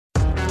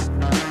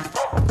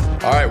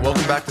All right,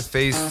 welcome back to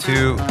Phase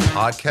 2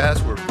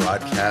 podcast. We're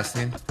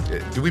broadcasting.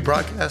 Do we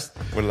broadcast?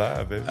 We're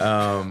live, baby.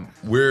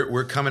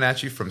 We're coming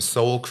at you from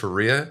Seoul,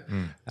 Korea.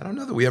 I don't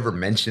know that we ever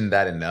mentioned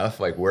that enough,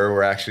 like where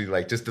we're actually,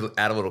 like, just to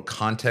add a little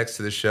context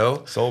to the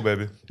show. Seoul,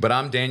 baby. But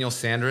I'm Daniel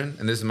Sandrin,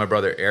 and this is my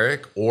brother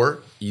Eric, or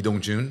Lee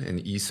Dong-jun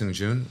and Lee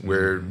Seung-jun.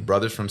 We're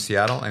brothers from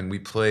Seattle, and we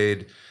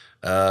played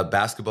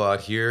basketball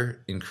out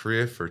here in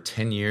Korea for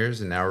 10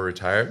 years, and now we're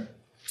retired.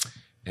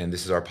 And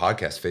this is our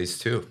podcast, Phase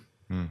 2.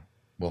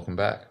 Welcome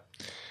back.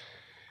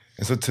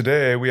 And so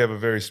today we have a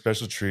very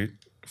special treat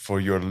for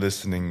your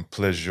listening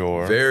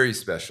pleasure. Very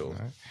special.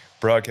 Right?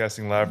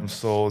 Broadcasting live from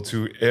Seoul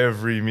to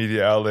every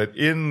media outlet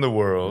in the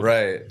world.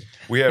 Right.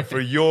 We have for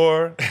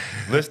your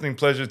listening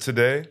pleasure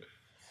today,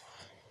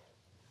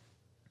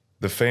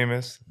 the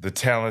famous, the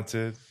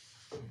talented,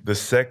 the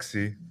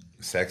sexy.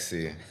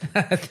 Sexy.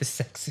 The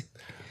sexy.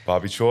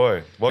 Bobby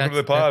Choi. Welcome to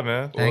the pod,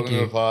 man. Thank Welcome you.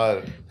 to the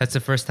pod. That's the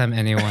first time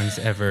anyone's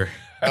ever.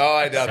 Oh,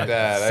 I doubt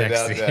that. I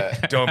doubt Sexy.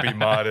 that. Don't be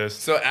modest.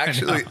 So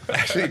actually,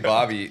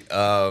 Bobby,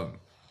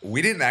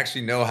 we didn't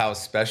actually know how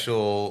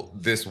special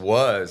this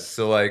was.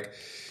 So like,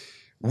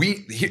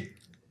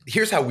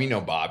 here's how we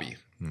know Bobby.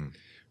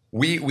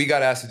 We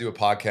got asked to do a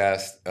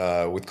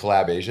podcast with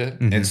Collab Asia,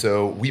 and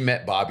so we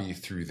met Bobby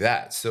through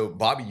that. So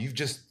Bobby, you've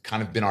just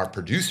kind of been our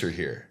producer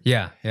here.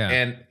 Yeah.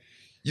 And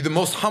you're the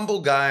most humble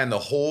guy in the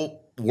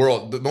whole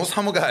world, the most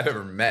humble guy I've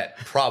ever met,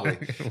 probably.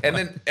 And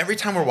then every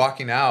time we're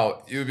walking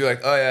out, you would be like,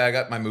 "Oh yeah, I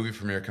got my movie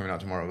premiere coming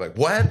out tomorrow." Like,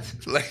 what?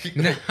 Like,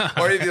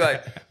 or you'd be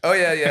like, "Oh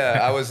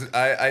yeah,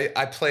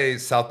 I play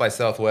South by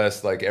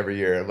Southwest like every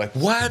year." I'm like,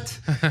 what?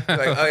 Like,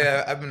 oh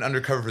yeah, I've been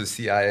undercover for the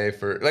CIA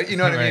for, like, you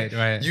know what I mean?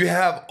 Right. You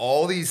have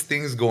all these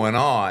things going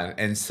on,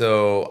 and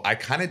so I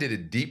kind of did a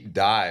deep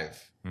dive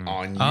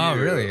on you. Oh,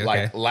 really? Okay.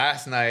 Like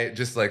last night,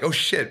 just like, oh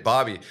shit,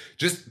 Bobby.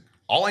 Just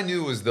all I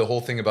knew was the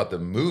whole thing about the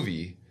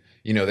movie,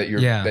 you know, that you're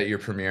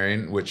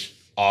premiering, which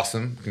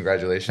awesome.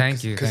 Congratulations.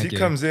 Thank you. Because he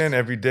comes in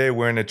every day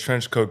wearing a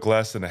trench coat,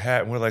 glass, and a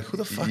hat, and we're like, who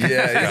the fuck is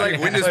Yeah, this he's guy?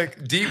 like witness,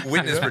 deep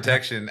witness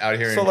protection out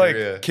here So in like,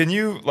 Korea. can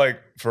you,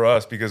 like, for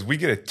us, because we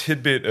get a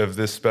tidbit of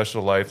this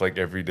special life like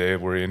every day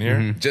we're in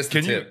here. Just a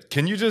can tip.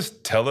 Can you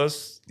just tell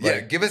us? Like,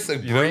 Yeah, give us a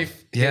know?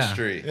 brief Yeah.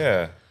 history.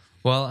 Yeah.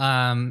 Well,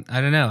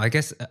 I don't know. I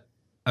guess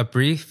a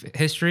brief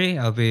history.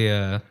 I'll be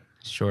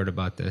short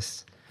about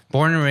this.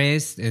 Born and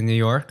raised in New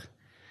York.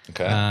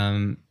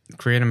 Okay.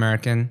 Korean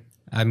American.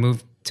 I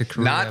moved to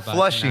Korea. Not about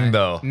Flushing,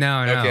 though.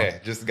 No. Okay,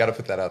 just got to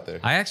put that out there.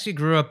 I actually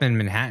grew up in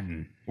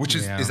Manhattan. Which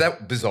is, you know. is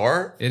that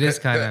bizarre? It is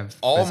kind of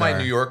all my bizarre.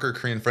 New Yorker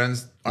Korean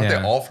friends, aren't they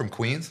Yeah. all from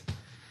Queens?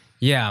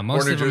 Yeah,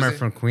 most New of them are Jersey?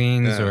 from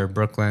Queens Yeah. or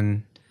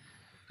Brooklyn.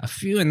 A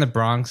few in the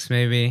Bronx,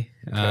 maybe.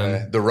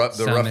 The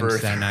some in rougher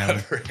Staten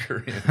Island.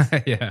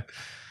 Koreans. Yeah.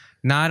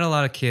 Not a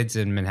lot of kids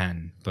in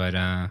Manhattan, but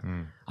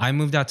I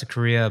moved out to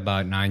Korea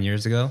about 9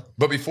 years ago.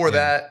 But before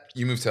that,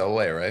 you moved to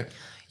LA, right?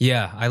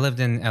 Yeah, I lived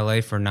in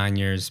LA for 9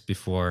 years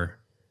before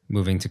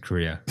moving to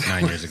Korea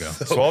 9 years ago.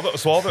 So all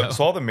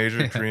the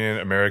major Korean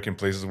American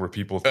places where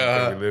people think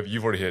that we live,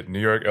 you've already hit New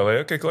York, LA.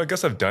 Okay, cool. I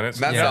guess I've done it.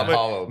 So Not now Sao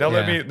Paulo.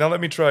 let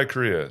me try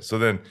Korea. So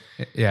then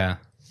Yeah.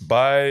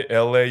 by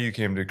LA you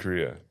came to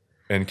Korea.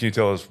 And can you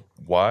tell us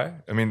why?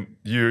 I mean,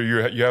 you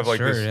have like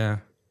Sure, this. yeah.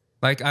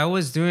 Like I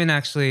was doing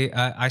actually,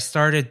 I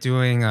started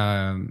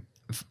doing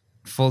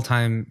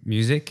full-time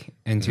music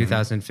in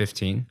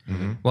 2015.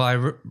 Well,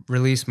 I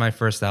released my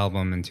first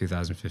album in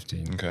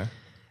 2015. Okay.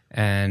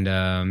 And,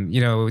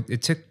 you know,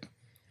 it took,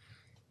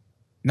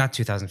 not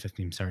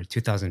 2015, sorry,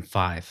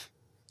 2005.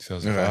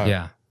 2005.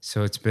 Yeah.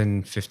 So it's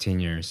been 15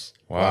 years.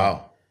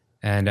 Wow.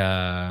 And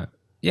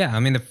yeah, I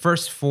mean, the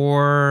first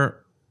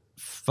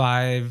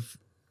 4-5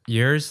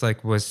 years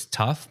like was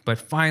tough, but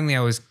finally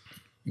I was,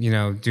 you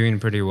know, doing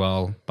pretty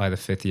well by the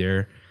 5th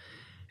year.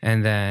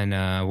 And then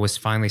was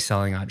finally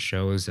selling out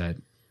shows at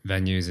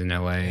venues in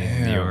LA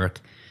and New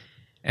York.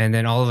 And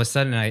then all of a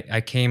sudden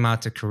I came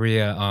out to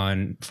Korea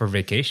for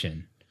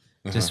vacation,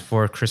 just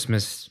for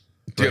Christmas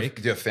Do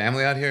break. you have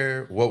family out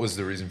here? What was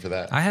the reason for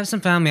that? I have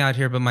some family out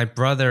here, but my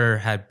brother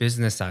had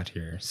business out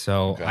here.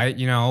 So I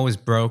always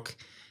broke.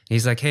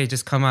 He's like, hey,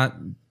 just come out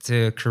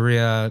to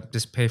Korea,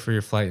 just pay for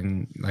your flight,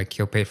 and like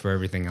he'll pay for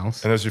everything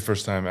else. And that was your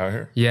first time out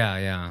here?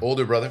 Yeah.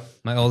 Older brother?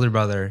 My older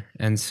brother.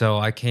 And so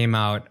I came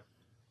out,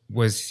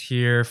 was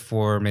here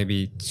for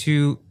maybe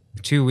two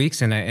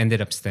weeks, and I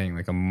ended up staying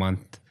like a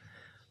month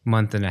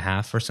and a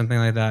half or something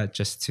like that,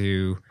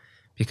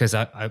 because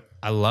I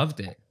loved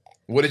it.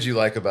 What did you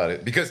like about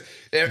it? Because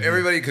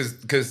everybody,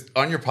 because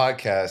on your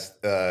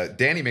podcast,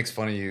 Danny makes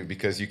fun of you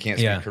because you can't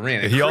speak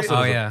Korean. He also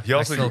Oh, does yeah. he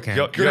also I still can.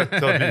 you gotta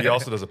tell me he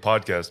also does a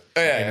podcast.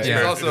 Oh, yeah, in his he's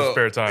spare, also in his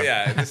spare time.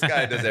 Yeah, this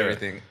guy does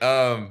everything.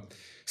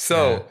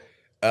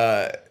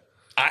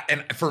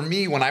 And for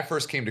me, when I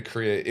first came to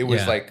Korea, it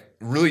was like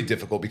really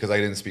difficult because I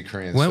didn't speak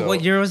Korean.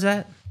 What year was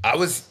that? I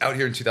was out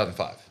here in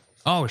 2005.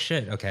 Oh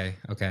shit. Okay.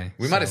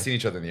 We might have seen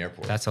each other in the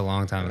airport. That's a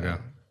long time ago.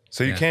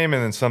 So you came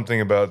in and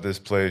something about this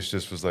place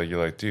just was like, you're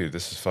like, dude,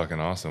 this is fucking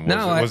awesome.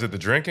 Was it the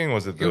drinking?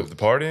 Was it the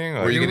partying?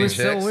 Like, Were you It getting was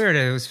chicks? so weird.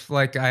 It was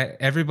like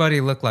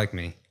everybody looked like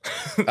me.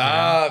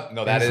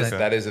 No, that It's is like-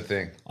 that is a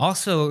thing.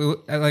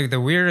 Also, like the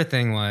weirder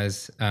thing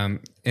was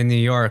in New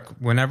York,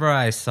 whenever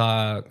I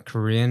saw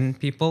Korean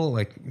people,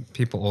 like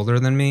people older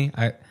than me,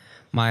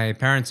 my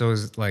parents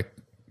always like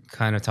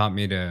kind of taught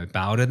me to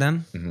bow to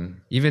them,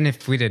 even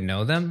if we didn't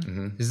know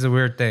them. This is a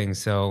weird thing.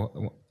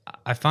 So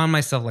I found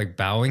myself like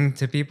bowing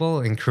to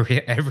people in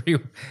Korea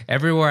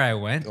everywhere I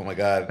went. Oh my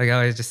god. Like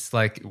I was just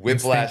like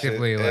Whiplash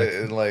instinctively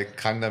in like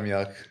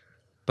Gangnam-yeok.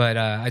 but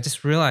I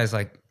just realized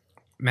like,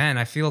 man,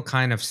 I feel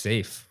kind of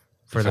safe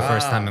for the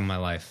first time in my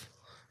life.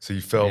 So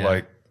you felt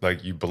Yeah.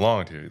 like you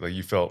belonged here, like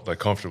you felt like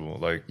comfortable,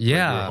 like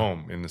Yeah. you were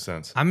home in a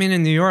sense. I mean,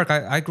 in New York,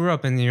 I grew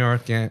up in New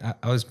York, and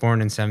I was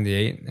born in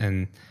 '78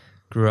 and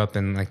grew up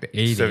in like the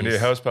 '80s. 78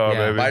 horsepower,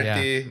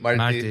 baby.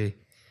 Marty.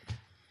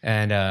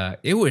 And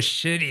it was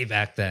shitty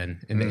back then.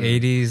 In the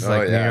 '80s, Oh,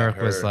 like yeah, New York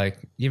I was heard. like,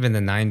 even the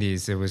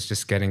 '90s, it was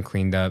just getting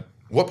cleaned up.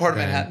 What part of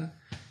And Manhattan?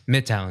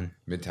 Midtown.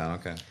 Midtown,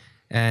 okay.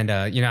 And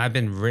you know, I've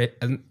been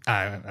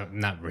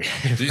not raped.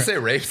 Did you say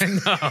raped?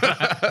 No.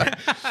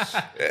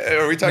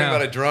 Are we talking No.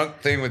 about a drunk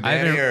thing with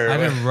Danny? I've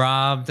been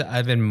robbed.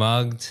 I've been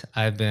mugged.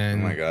 I've been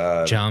Oh my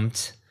God.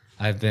 jumped.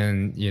 I've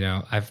been, you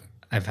know,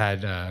 I've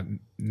had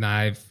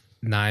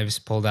knives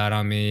pulled out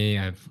on me.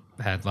 I've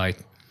had like,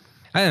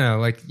 I don't know,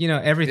 like, you know,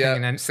 everything. Yeah,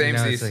 and then, same.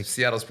 you know, it's like,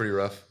 Seattle's pretty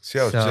rough. See,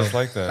 I was So- just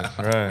like that,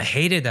 I right?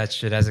 hated that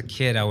shit as a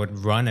kid. I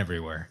would run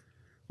everywhere,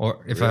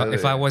 or if I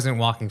Really? wasn't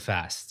walking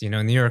fast. You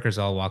know, New Yorkers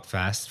all walk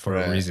fast for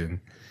Right. a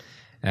reason.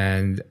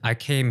 And I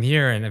came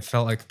here, and it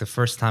felt like the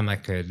first time I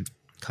could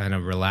kind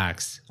of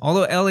relax.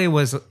 Although LA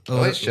was a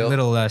LA's chill.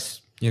 little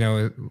less, you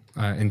know,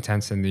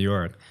 intense than New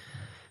York.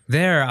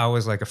 There, I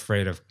was like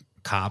afraid of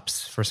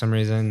cops for some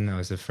reason. I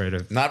was afraid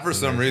of Not for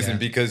some reason,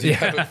 because you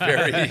have a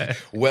very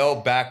well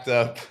backed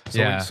up.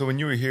 So when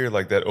you were here,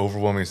 like that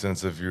overwhelming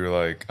sense of you're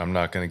like, I'm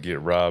not gonna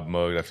get robbed,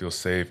 mugged. I feel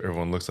safe.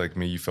 Everyone looks like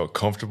me. You felt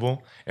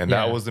comfortable, and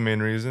Yeah. that was the main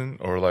reason,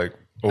 or like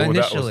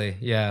Initially,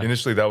 yeah.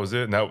 Initially, that was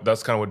it. And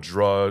that's kind of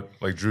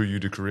what drew you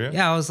to Korea.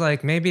 Yeah, I was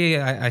like, maybe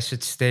I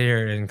should stay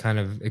here and kind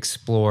of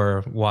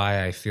explore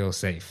why I feel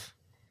safe.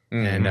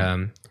 And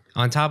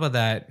on top of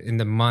that, in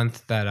the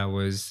month that I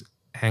was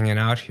hanging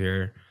out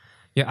here,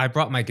 yeah, I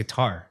brought my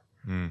guitar.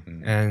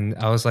 And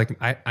I was like,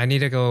 I need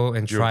to go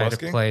and You were try to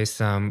busking? play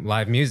some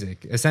live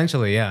music.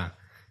 Essentially, yeah.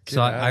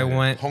 So outta I here.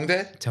 went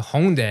Hongdae? to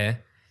Hongdae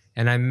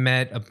and I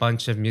met a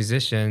bunch of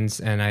musicians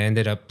and I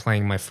ended up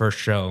playing my first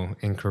show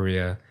in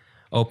Korea,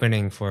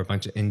 opening for a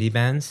bunch of indie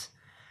bands.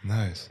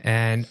 Nice.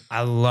 And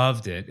I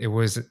loved it. It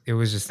was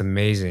just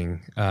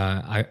amazing.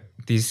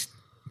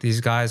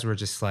 These guys were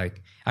just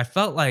like, I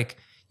felt like,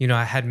 you know,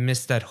 I had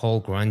missed that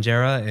whole grunge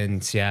era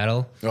in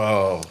Seattle.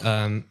 Oh.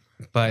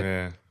 But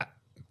Man,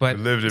 but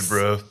you lived it,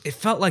 bro. it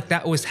felt like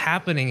that was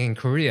happening in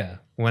Korea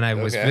when I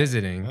was Okay.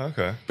 visiting.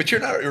 Okay. But you're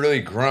not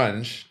really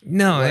grunge.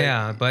 No, Like-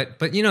 yeah,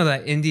 but you know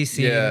that indie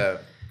scene. Yeah,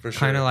 for sure.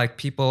 Kind of like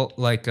people,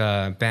 like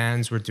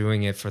bands were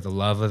doing it for the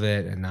love of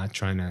it and not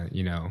trying to,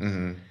 you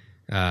know,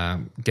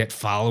 get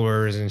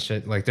followers and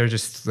shit. Like they're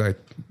just like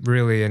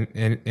really in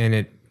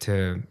it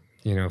to,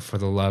 you know, for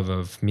the love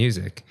of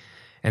music.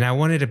 And I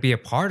wanted to be a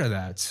part of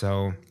that.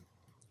 So,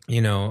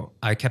 you know,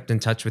 I kept in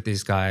touch with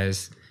these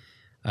guys.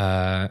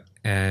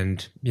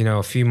 And, you know,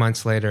 a few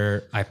months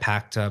later, I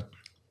packed up,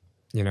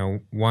 you know,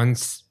 one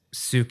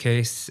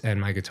suitcase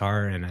and my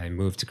guitar and I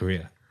moved to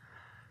Korea.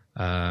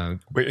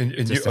 Wait, and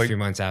you Just a like few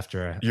months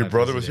after your I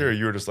brother was visited. here.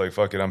 You were just like,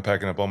 fuck it, I'm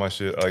packing up all my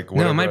shit. Like, No,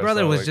 whatever my I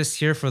brother saw, was like- just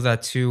here for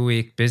that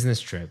 2-week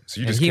business trip. So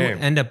you and just he came.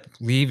 would end up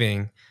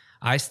leaving.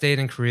 I stayed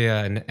in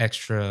Korea an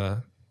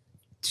extra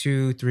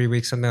 2-3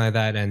 weeks, something like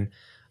that, and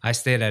I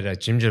stayed at a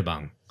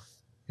Jimjilbang.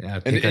 Yeah,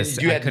 And because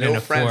you I had couldn't no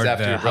friends afford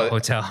after the your brother.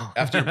 hotel.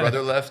 After your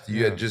brother left,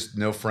 you had just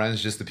no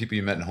friends, just the people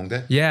you met in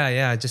Hongdae.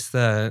 Yeah, just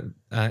them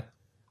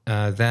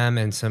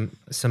and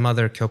some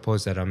other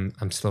kyopos that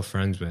I'm still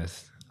friends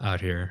with out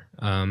here.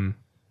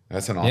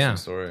 That's an awesome Yeah.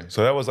 story.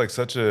 So that was like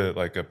such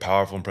a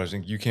powerful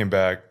impression. You came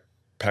back,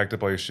 packed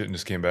up all your shit, and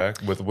just came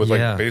back with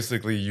Yeah. like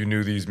basically you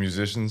knew these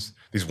musicians,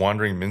 these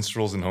wandering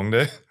minstrels in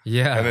Hongdae,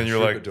 Yeah, and then you're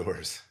like,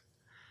 Troubadours.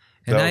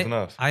 and that was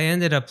enough. I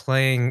ended up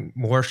playing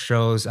more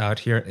shows out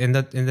here. In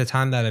the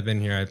time that I've been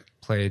here, I've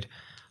played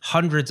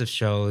hundreds of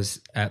shows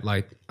at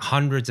like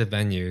hundreds of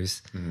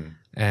venues,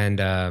 and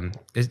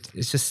it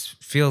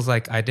just feels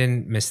like I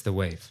didn't miss the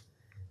wave,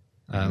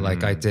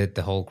 like I did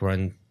the whole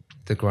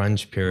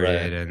grunge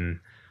period, Right. and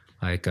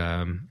like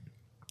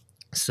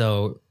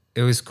so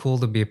it was cool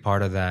to be a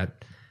part of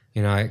that.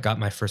 You know, I got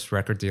my first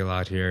record deal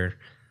out here.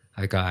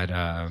 I got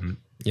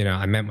you know,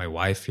 I met my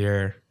wife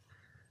here.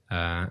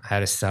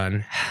 Had a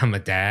son. I'm a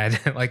dad.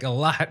 Like a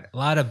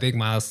lot of big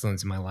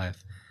milestones in my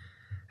life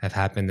have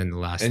happened in the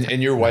last.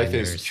 And your 9 wife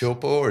years. is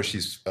Kyopo or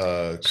she's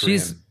Korean?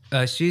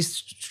 She's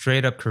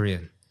straight up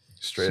Korean.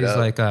 Straight she's up.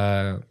 like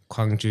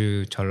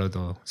Gwangju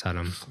Jeolledo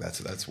사람.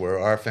 That's where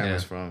our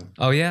family's Yeah. from.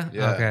 Oh yeah.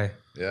 Yeah. Okay.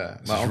 Yeah.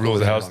 She uncle rules was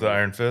the in house of the Hongdae.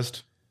 Iron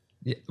Fist.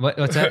 Yeah,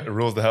 what's that?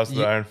 Rules the house of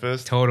the Yeah. Iron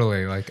Fist.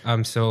 Totally. Like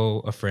I'm so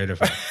afraid of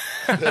her.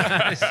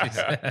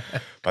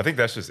 I think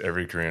that's just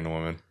every Korean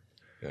woman.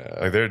 Yeah.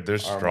 Like they're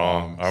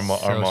strong.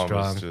 moms. Our So mom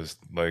strong. was just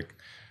like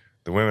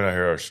The women out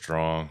here are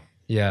strong.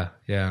 Yeah,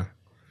 yeah.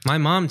 My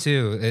mom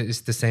too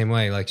is the same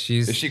way. Like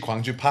Is she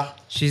Gwangju-pa?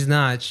 she's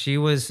not. She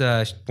was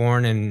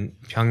born in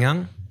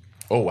Pyongyang.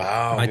 Oh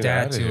wow. My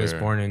dad outta too was here.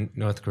 born in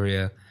North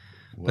Korea.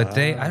 But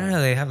they, I don't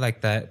know, they have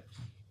like that.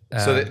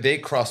 So they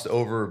crossed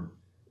over.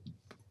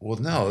 Well,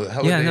 no.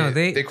 How would Yeah, no,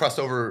 they crossed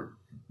over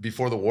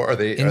before the war. Are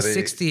they In are they,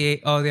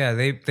 '68, oh yeah,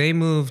 they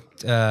moved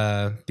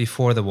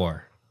before the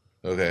war.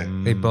 Okay.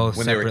 They both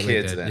When they were separately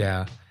kids did, then.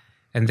 yeah.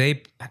 And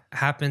they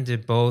happened to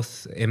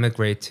both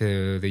immigrate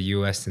to the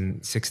U.S.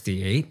 in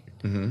 '68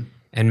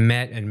 and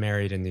met and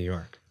married in New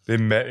York. They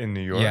met in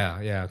New York.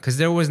 Yeah, yeah, because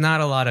there was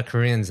not a lot of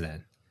Koreans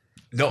then.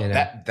 No, You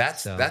know,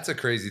 that's a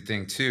crazy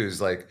thing too.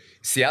 Is like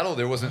Seattle,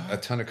 there wasn't a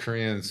ton of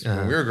Koreans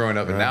when we were growing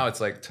up, and now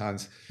it's like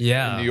tons.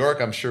 Yeah. In New York,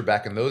 I'm sure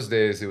back in those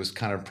days it was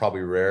kind of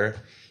probably rare.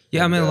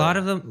 Yeah, And, I mean,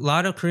 a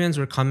lot of Koreans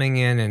were coming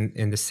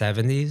in the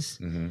 '70s,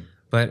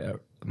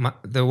 but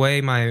the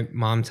way my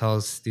mom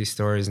tells these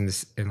stories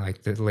in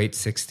like the late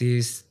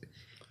 '60s,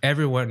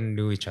 everyone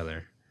knew each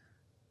other.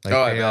 Like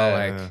oh, I they all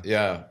bet. like,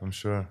 Yeah. I'm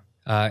sure.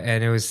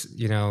 and it was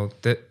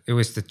it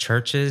was the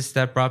churches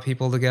that brought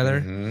people together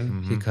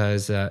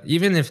because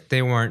even if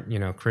they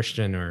weren't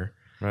Christian or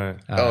Right.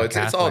 It's all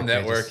Catholic,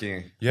 they just-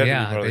 networking. You had to be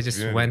yeah, part of they the just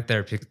community. went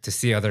there to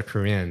see other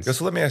Koreans. Yeah,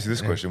 so let me ask you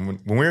this question: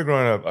 when we were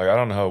growing up, like, I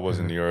don't know how it was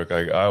in New York.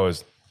 Like, I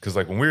was because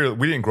like when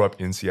we didn't grow up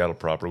in Seattle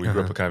proper. We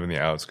grew up kind of in the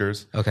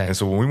outskirts. Okay. And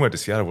so when we went to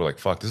Seattle, we're like,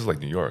 "Fuck, this is like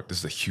New York. This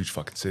is a huge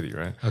fucking city,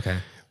 right?" Okay.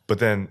 But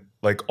then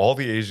like all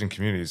the Asian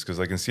communities, because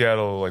like in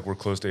Seattle, like we're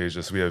close to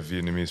Asia, so we have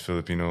Vietnamese,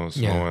 Filipinos,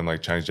 Yeah. Samoan,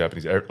 like Chinese,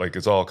 Japanese, like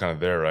it's all kind of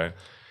there, right?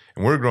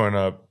 And we're growing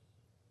up,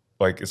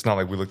 like it's not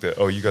like we looked at,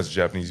 oh, you guys are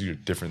Japanese, you're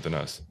different than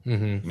us. You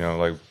know,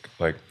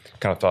 like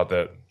kind of thought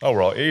that, oh,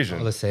 we're all Asian.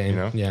 All the same. You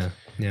know? Yeah.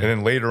 Yeah. And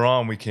then later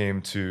on, we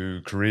came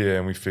to Korea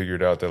and we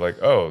figured out that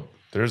like, oh,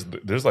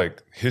 there's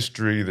like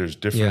history, there's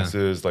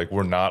differences, like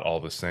we're not all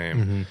the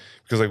same.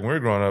 Because like when we were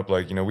growing up,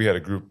 like, we had a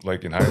group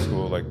like in high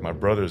school, like my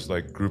brother's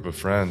like group of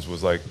friends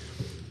was like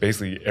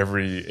basically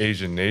every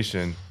Asian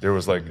nation, there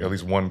was like at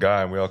least one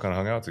guy and we all kind of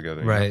hung out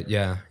together. you know? Right.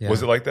 Yeah. Yeah.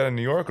 Was it like that in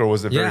New York or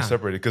was it very Yeah.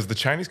 separated? Because the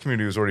Chinese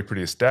community was already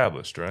pretty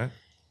established, right?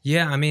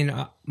 Yeah, I mean,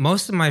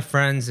 most of my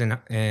friends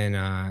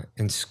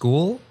in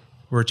school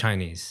were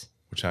Chinese.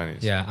 Or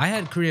Chinese. Yeah, I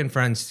had Korean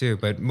friends too,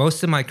 but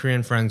most of my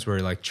Korean friends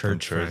were like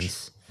church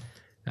friends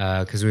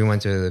because we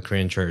went to the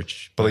Korean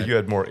church. But like you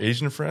had more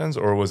Asian friends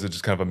or was it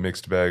just kind of a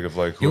mixed bag of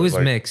like... It was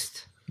like,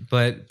 mixed,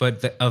 but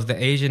of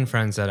the Asian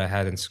friends that I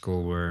had in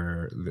school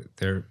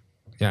they're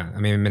I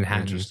mean in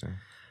Manhattan. Interesting.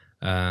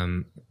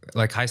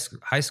 Like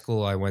high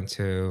school, I went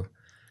to.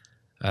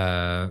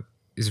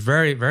 Is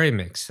very very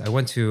mixed. I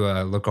went to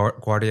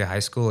LaGuardia High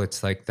School.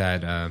 It's like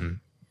that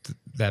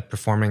that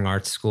performing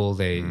arts school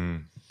they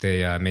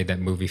made that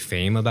movie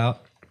Fame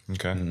about.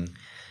 Okay.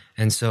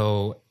 And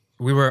so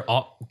we were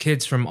all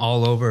kids from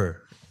all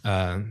over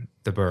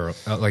the borough,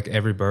 like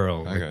every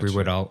borough. Like we gotcha.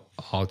 would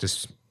all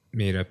just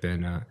meet up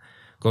and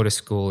go to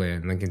school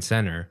in Lincoln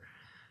Center.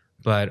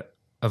 But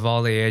of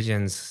all the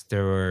Asians,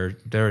 there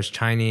was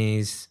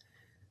Chinese,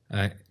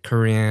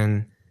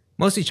 Korean,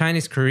 mostly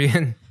Chinese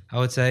Korean, I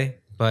would say.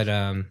 But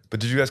But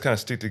did you guys kind of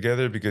stick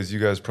together because you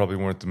guys probably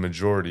weren't the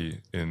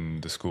majority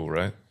in the school,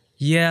 right?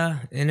 yeah,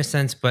 in a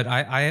sense. But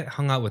I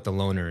hung out with the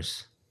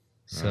loners.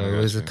 So it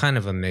was a kind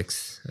of a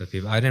mix of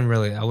people. I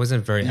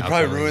wasn't very. You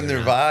probably ruined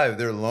their vibe.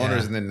 They're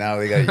loners, and then now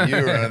they got you,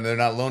 and they're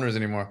not loners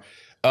anymore.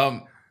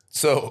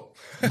 So,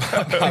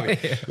 Bobby,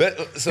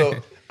 so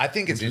I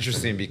think it's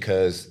interesting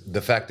because the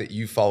fact that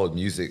you followed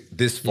music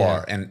this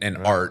far and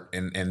art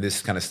and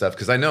this kind of stuff.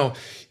 Because I know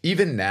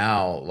even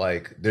now,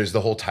 like there's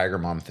the whole Tiger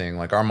Mom thing.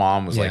 Like our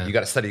mom was like, you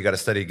got to study,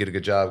 get a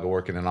good job, go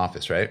work in an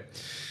office, right?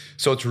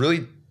 So it's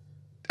really,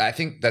 I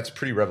think that's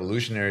pretty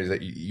revolutionary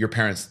that your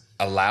parents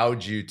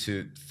allowed you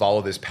to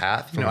follow this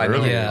path. You know, I know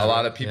a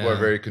lot of people are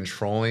very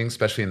controlling,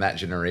 especially in that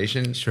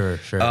generation. Sure.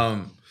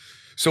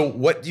 So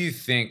what do you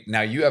think?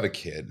 Now you have a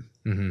kid,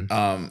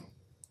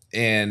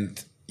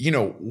 and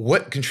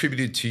what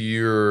contributed to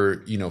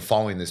your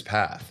following this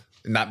path,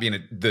 not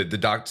being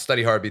the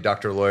study hard, be a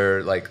doctor,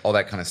 lawyer, like all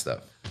that kind of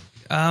stuff.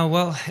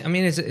 Well, I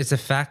mean, it's a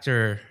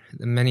factor,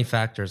 many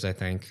factors. I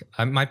think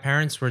my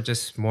parents were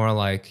just more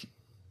like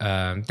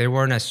they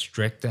weren't as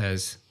strict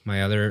as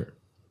my other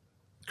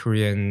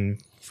Korean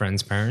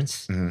friends'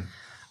 parents.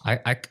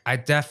 I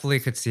definitely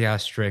could see how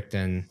strict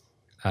and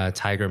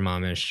Tiger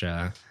Momish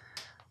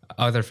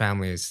other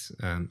families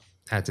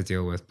had to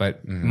deal with,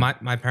 but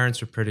my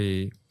parents were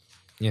pretty,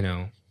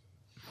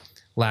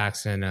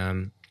 lax,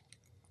 and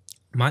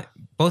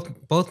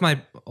both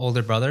my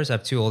older brothers. I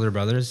have two older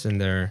brothers,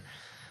 and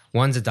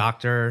one's a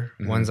doctor,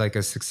 one's like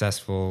a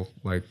successful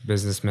like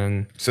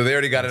businessman. So they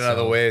already got it out of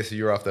the way, so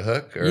you're off the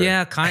hook? Or?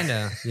 Yeah, kind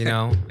of,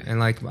 and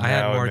like I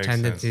had more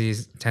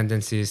tendencies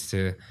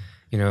to,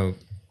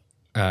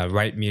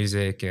 write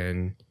music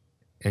and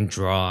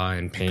draw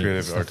and paint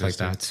and stuff like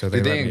that. So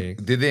did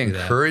they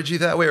encourage you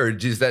that way, or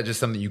is that just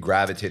something you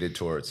gravitated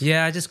towards?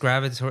 Yeah, I just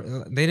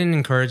gravitated. They didn't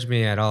encourage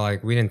me at all.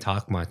 Like we didn't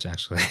talk much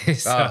actually.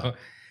 So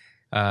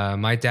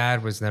my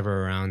dad was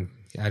never around.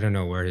 I don't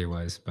know where he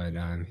was, but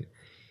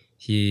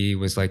he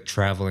was like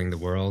traveling the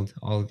world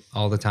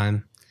all the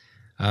time.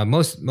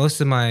 Most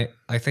of my,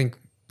 I think,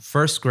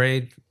 first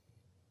grade,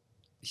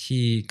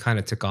 he kind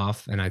of took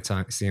off, and I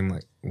see him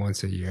like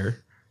once a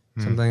year,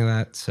 something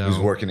like that. So he was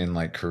working in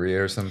like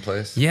Korea or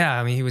someplace. Yeah,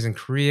 I mean, he was in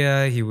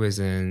Korea. He was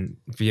in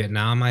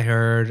Vietnam. I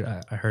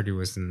heard he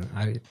was in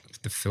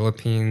the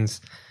Philippines,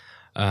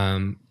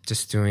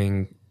 just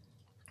doing.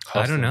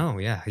 Hustling. I don't know.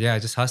 Yeah,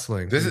 just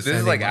hustling. This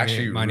is like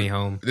actually money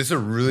home. This is a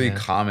really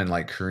common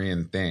like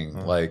Korean thing.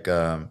 Oh. Like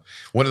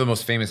one of the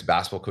most famous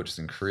basketball coaches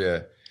in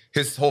Korea,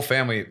 his whole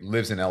family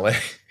lives in LA.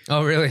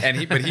 Oh, really?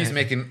 But he's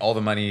making all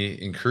the money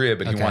in Korea,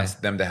 but he wants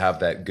them to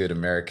have that good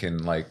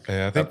American like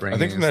upbringing. I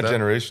think from that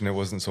generation, it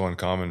wasn't so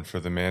uncommon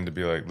for the man to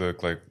be like,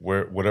 look, like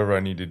whatever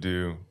I need to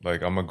do,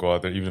 like I'm gonna go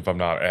out there, even if I'm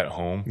not at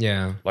home.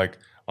 Yeah. Like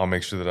I'll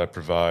make sure that I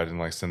provide and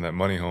like send that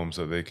money home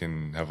so they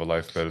can have a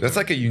life better. That's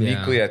like a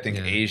uniquely, I think,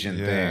 Asian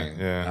thing.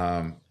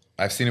 Yeah.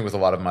 I've seen it with a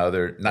lot of my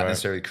other, not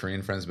necessarily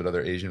Korean friends, but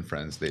other Asian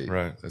friends.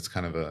 That's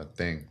kind of a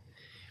thing.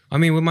 I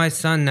mean, with my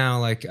son now,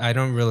 like I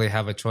don't really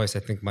have a choice. I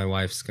think my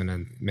wife's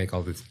gonna make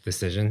all the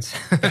decisions,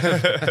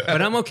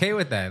 but I'm okay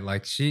with that.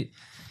 Like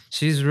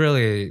she's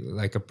really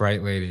like a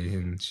bright lady,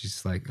 and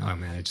she's like, oh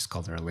man, I just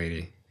called her a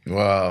lady.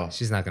 Wow.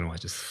 She's not gonna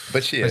watch this,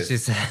 but she is. She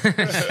is.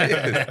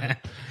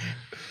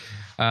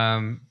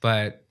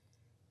 But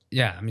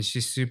yeah, I mean,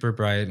 she's super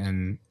bright,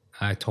 and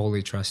I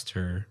totally trust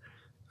her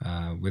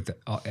with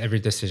every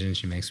decision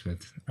she makes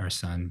with our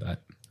son.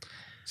 But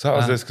so how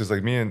was this? Because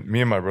like me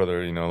and my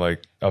brother, you know,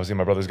 like obviously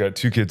my brother's got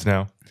 2 kids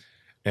now,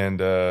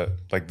 and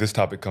like this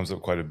topic comes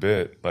up quite a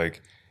bit,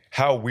 like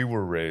how we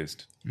were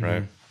raised,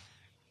 right?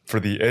 For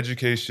the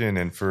education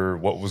and for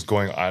what was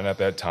going on at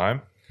that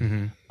time.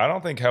 I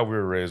don't think how we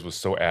were raised was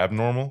so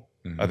abnormal.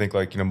 I think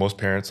like, you know, most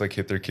parents like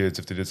hit their kids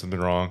if they did something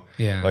wrong.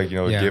 Yeah. Like, you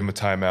know, give them a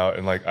timeout,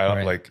 and like I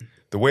don't like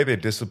the way they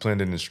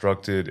disciplined and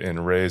instructed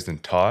and raised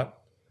and taught,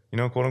 you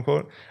know, quote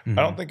unquote. I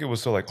don't think it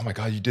was so like, oh my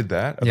God, you did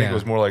that. I think it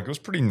was more like it was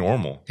pretty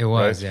normal. It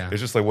was, right?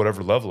 It's just like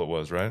whatever level it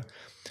was, right?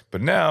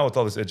 But now with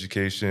all this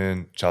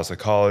education, child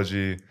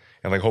psychology,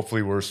 and like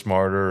hopefully we're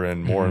smarter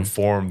and more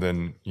informed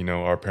than, you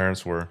know, our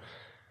parents were.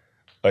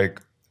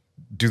 Like,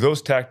 do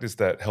those tactics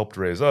that helped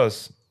raise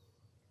us,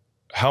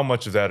 how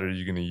much of that are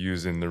you going to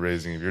use in the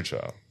raising of your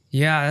child?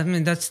 Yeah, I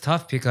mean, that's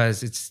tough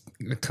because it's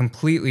a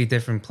completely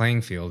different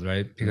playing field,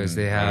 right? Because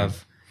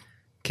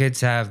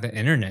kids have the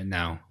internet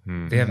now.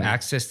 They have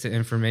access to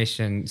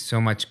information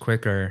so much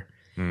quicker.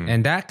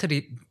 And that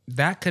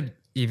could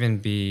even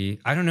be,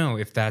 I don't know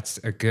if that's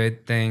a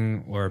good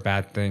thing or a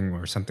bad thing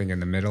or something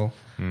in the middle.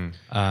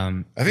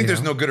 I think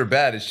there's no good or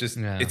bad. It's just,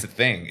 it's a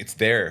thing. It's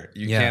there.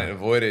 You can't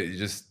avoid it.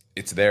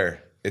 It's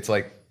there. It's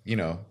like, you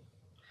know.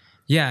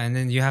 Yeah, and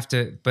then you have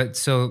to, but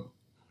so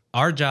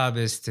our job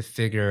is to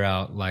figure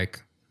out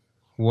like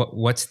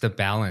what's the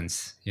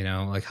balance, you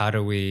know, like how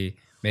do we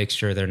make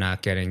sure they're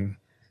not getting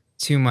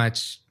too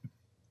much,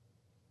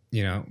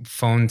 you know,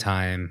 phone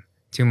time,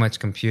 too much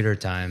computer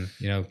time,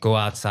 you know, go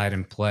outside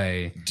and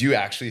play. Do you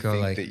actually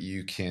think that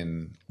you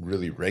can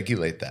really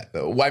regulate that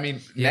though? Well, I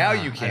mean, now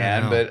you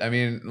can, but I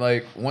mean,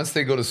 like once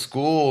they go to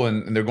school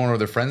and they're going over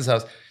their friend's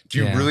house, do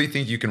you really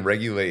think you can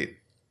regulate?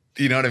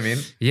 You know what I mean?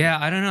 Yeah,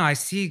 I don't know.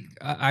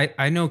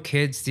 I know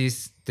kids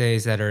these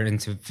days that are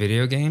into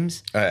video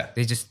games. Oh, yeah.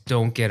 They just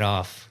don't get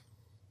off.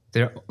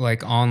 They're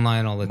like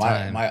online all the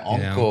time. My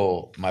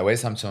uncle, my Wei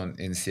Samson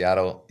in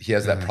Seattle, he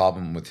has that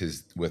problem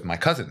with my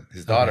cousin,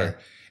 his daughter. Okay.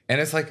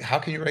 And it's like, how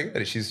can you regulate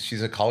it?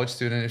 She's a college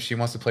student. If she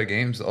wants to play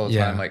games all the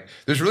time, like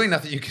there's really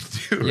nothing you can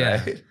do,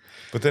 right?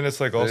 But then it's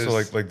like also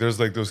like there's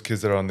like those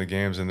kids that are on the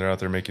games and they're out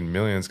there making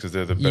millions because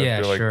they're the best.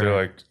 They're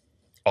like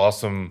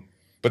awesome.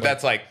 But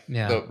that's like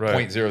the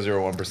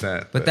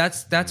 0.001%. But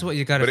that's what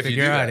you got to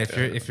figure out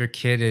if your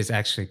kid is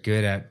actually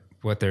good at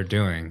what they're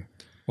doing,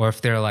 or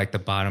if they're like the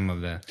bottom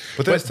of the.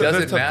 But does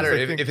it matter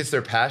if it's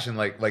their passion?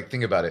 Like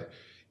think about it.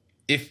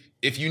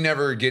 If you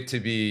never get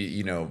to be,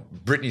 you know,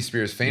 Britney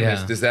Spears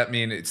famous, does that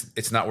mean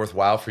it's not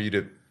worthwhile for you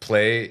to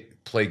play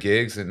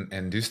gigs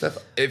and do stuff?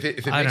 If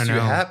it makes you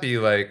happy,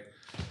 like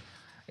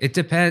it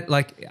depends.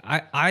 Like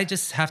I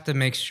just have to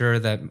make sure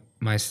that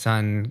my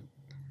son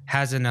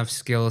has enough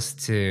skills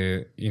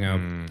to, you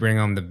know, bring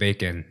home the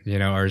bacon, you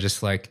know, or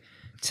just like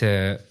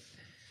I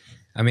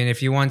mean, if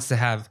he wants to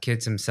have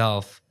kids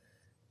himself,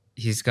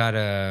 he's got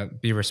to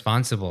be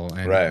responsible.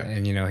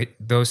 And you know,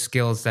 those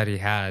skills that he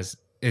has,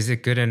 is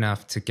it good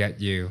enough to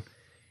get you,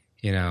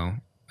 you know,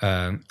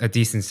 a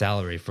decent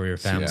salary for your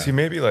family? See,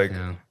 maybe like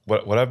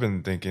what I've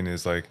been thinking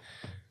is like,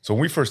 so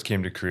when we first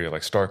came to Korea,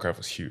 like StarCraft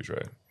was huge,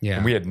 right? Yeah.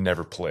 And we had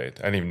never played.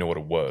 I didn't even know what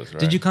it was, right?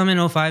 Did you come in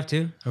 2005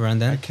 too, around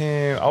then?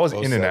 I was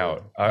in and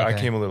out. I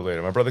came a little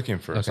later. My brother came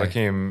first. I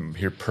came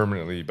here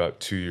permanently about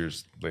 2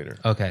 years later.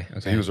 Okay.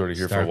 So he was already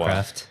here for a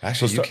while.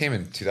 Actually, you came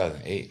in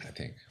 2008, I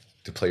think,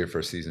 to play your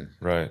first season.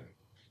 Right.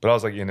 But I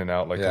was like in and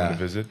out, like coming to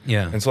visit.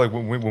 Yeah. And so like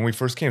when we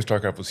first came,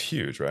 StarCraft was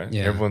huge, right?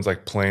 Yeah. Everyone's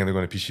like playing, they're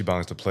going to PC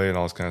Bangs to play and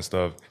all this kind of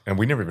stuff. And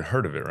we never even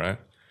heard of it, right?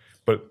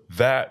 But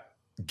that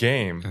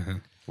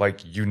game like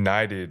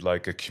united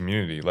like a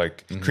community,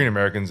 like Korean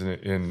Americans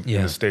in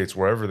the States,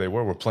 wherever they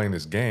were playing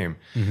this game.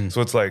 So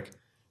it's like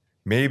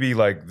maybe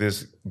like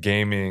this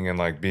gaming and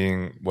like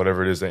being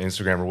whatever it is, that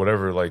Instagram or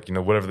whatever, like, you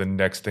know, whatever the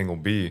next thing will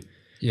be.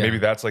 Yeah. Maybe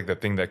that's like the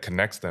thing that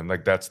connects them.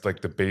 Like that's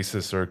like the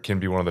basis or can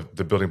be one of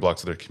the building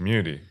blocks of their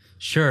community.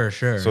 Sure.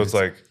 So it's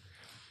like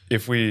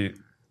if we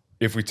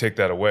take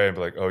that away and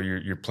be like, oh,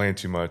 you're playing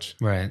too much,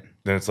 right?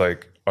 Then it's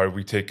like, are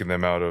we taking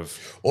them out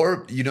of?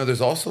 Or, you know,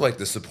 there's also like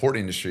the support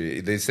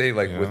industry. They say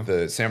like with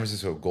the San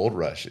Francisco gold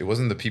rush, it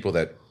wasn't the people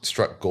that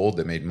struck gold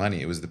that made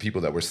money. It was the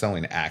people that were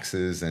selling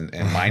axes and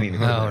mining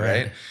equipment,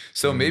 right?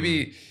 So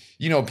maybe,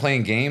 you know,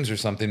 playing games or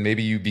something,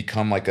 maybe you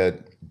become like a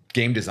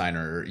game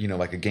designer, you know,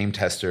 like a game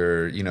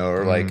tester, you know,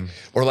 or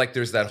like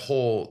there's that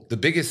whole, the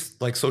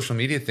biggest like social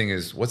media thing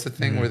is, what's the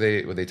thing where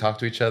they talk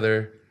to each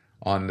other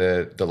on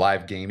the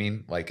live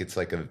gaming? Like it's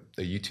like a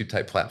YouTube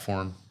type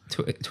platform.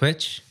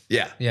 Twitch?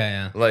 Yeah.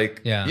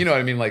 Like, you know what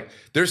I mean? Like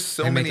there's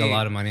so many. They make a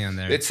lot of money on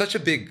there. It's such a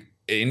big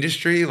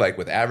industry, like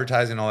with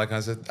advertising and all that kind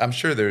of stuff. I'm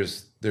sure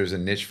there's a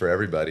niche for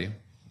everybody.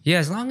 Yeah,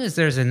 as long as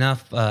there's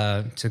enough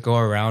to go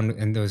around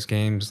in those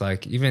games,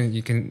 like even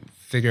you can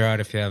figure out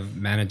if you have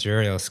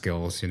managerial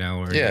skills, you know,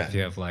 or if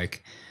you have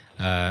like,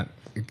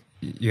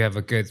 you have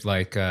a good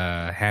like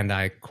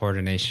hand-eye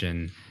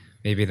coordination,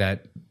 maybe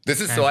that. This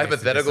is so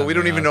hypothetical. We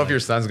don't even know if your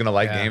son's gonna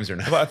like games or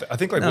not. Well, I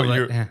think like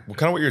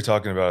what you're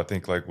talking about, I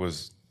think like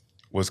was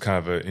kind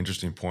of an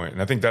interesting point,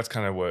 and I think that's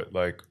kind of what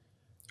like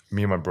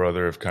me and my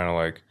brother have kind of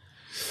like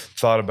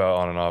thought about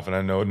on and off. And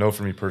I know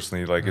for me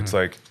personally, like it's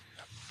like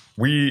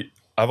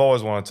I've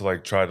always wanted to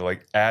like try to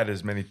like add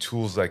as many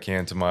tools as I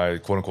can to my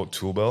quote unquote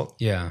tool belt.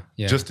 Yeah.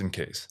 Just in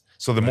case.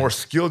 So the more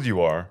skilled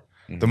you are,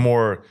 the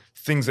more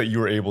things that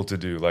you are able to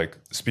do, like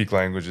speak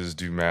languages,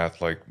 do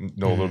math, like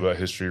know a little bit about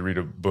history, read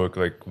a book,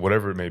 like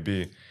whatever it may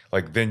be,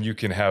 like then you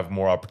can have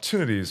more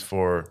opportunities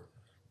for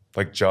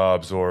like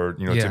jobs or,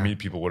 you know, to meet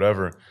people,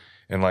 whatever.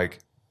 And like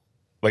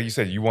you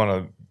said, you want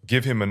to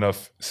give him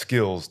enough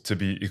skills to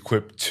be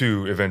equipped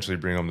to eventually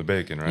bring home the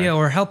bacon, right? Yeah,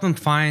 or help him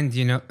find,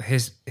 you know,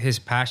 his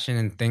passion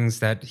and things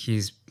that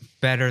he's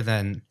better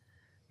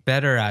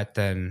at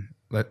than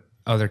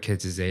other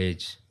kids his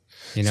age.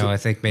 You know, I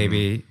think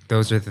maybe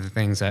those are the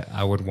things that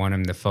I would want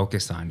him to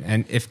focus on.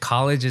 And if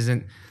college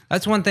isn't,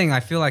 that's one thing I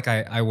feel like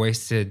I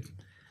wasted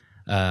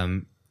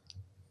a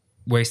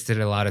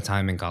lot of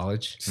time in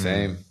college.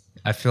 Same.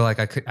 I feel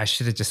like I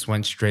should have just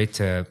went straight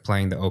to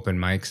playing the open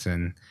mics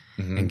and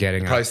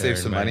getting probably save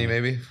some money,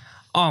 maybe.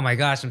 Oh my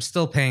gosh, I'm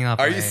still paying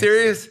off. Are you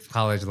serious?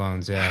 College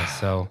loans, yeah.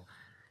 So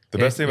the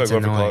best thing about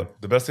going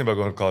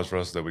to college for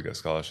us is that we got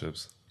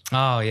scholarships.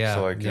 Oh yeah.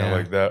 So like you know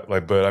like that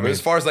like but I mean as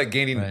far as like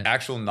gaining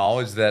actual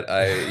knowledge that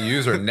I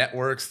use or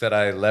networks that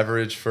I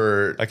leverage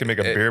for I can make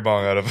a beer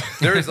bong out of.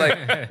 There is like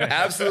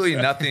absolutely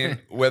nothing,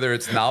 whether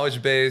it's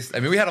knowledge based. I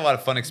mean we had a lot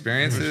of fun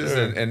experiences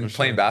and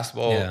playing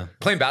basketball. Yeah.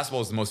 Playing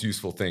basketball is the most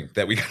useful thing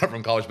that we got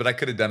from college, but I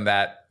could have done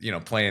that, you know,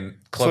 playing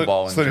club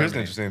ball in Germany. Here's an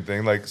interesting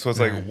thing. Like so it's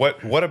like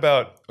what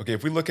about okay,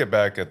 if we look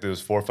back at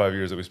those 4 or 5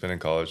 years that we spent in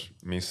college,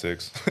 me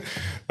 6,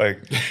 like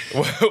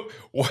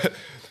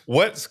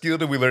what skill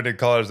did we learn in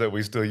college that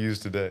we still use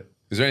today?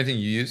 Is there anything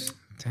you use?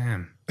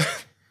 Damn.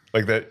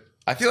 Like that?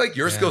 I feel like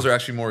your skills are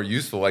actually more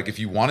useful. Like if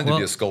you wanted to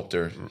be a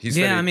sculptor.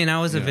 I mean,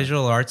 I was a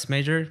visual arts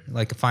major,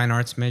 like a fine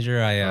arts major.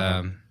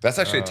 That's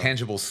actually a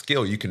tangible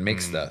skill. You can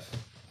make stuff.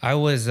 I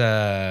was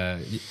a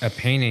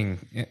painting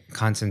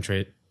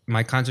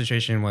My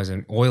concentration was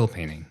in oil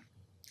painting.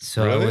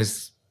 So really?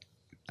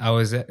 I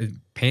was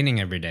painting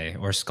every day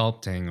or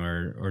sculpting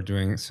or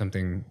doing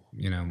something,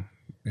 you know,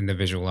 in the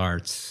visual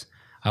arts.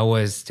 I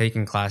was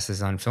taking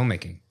classes on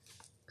filmmaking,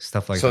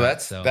 stuff like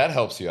that. So that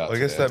helps you out. I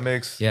guess that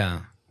makes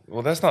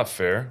Well, that's not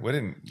fair. We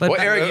didn't. Well,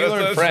 Eric, you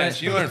learned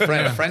French. You learned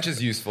French. French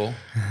is useful.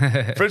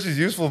 French is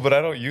useful, but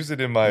I don't use it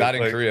in my. Not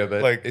in Korea,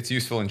 but like it's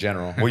useful in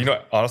general. Well, you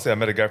know, honestly, I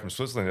met a guy from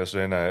Switzerland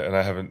yesterday,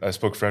 and I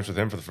spoke French with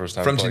him for the first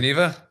time. From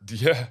Geneva?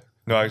 Yeah.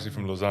 No, actually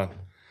from Lausanne.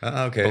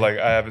 Okay. But like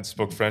I haven't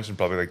spoke French in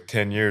probably like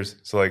 10 years.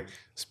 So like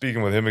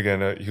speaking with him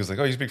again, he was like,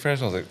 "Oh, you speak French?"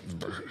 And I was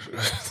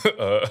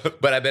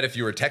like, "But I bet if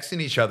you were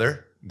texting each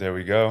other." There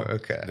we go.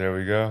 Okay. There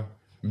we go.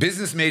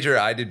 Business major.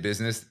 I did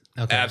business.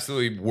 Okay.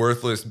 Absolutely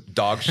worthless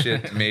dog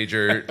shit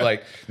major.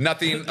 Like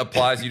nothing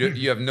applies.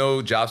 You have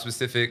no job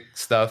specific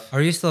stuff.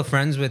 Are you still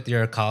friends with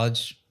your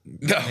college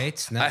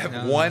mates? No, I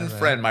have one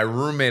friend. My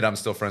roommate. I'm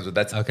still friends with.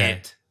 That's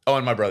it. Oh,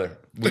 and my brother.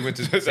 We went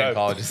to the same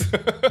colleges.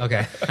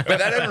 Okay. But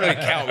that doesn't really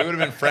count. We would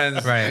have been friends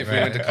if we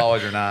went to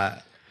college or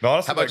not. No,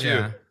 honestly, how about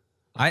you?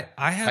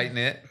 I have tight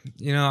knit.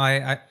 You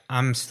know,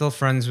 I'm still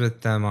friends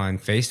with them on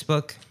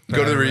Facebook.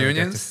 Go to the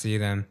reunions to see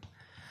them.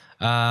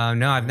 No,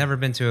 I've never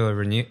been to a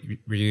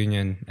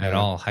reunion at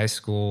all, high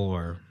school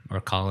or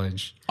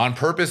college. On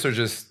purpose or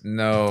just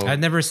no? I've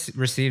never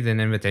received an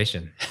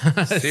invitation.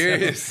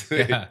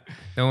 Seriously? Yeah,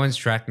 no one's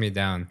tracked me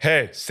down.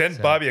 Hey,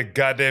 send Bobby a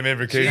goddamn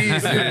invitation.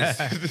 Jesus.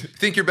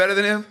 Think you're better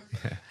than him?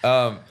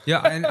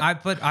 Yeah, and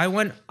I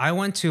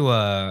went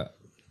to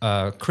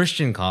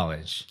Christian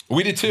college.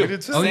 We did too. We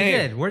did too. Oh, you Same.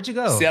 did? Where'd you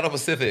go? Seattle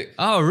Pacific.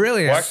 Oh,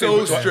 really? Well, So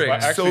we- strict,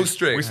 well, so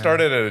strict. We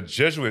started at a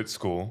Jesuit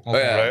school, Oh,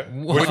 yeah.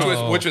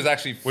 right? Which was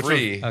actually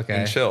free okay.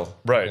 and chill.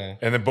 Right, Okay.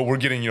 and then but we're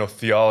getting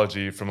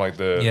theology from like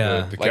the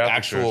Yeah. the Like Catholic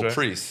actual church, right?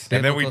 priests.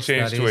 And then we Biblical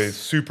changed to a studies.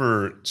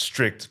 super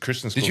strict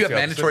Christian school. Did you have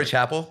Seattle mandatory Pacific.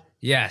 chapel?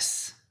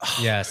 Yes.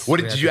 Yes. What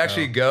we did had you to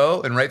actually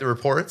go and write the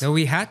reports? No,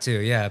 we had to.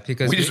 Yeah,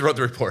 because We just wrote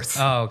the reports.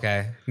 Oh,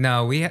 okay.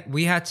 No, we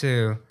had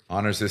to.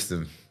 Honor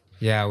system.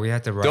 Yeah, we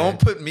had to write. Don't it.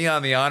 put me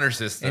on the honor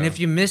system. And if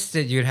you missed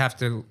it, you'd have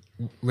to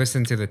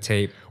listen to the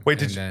tape.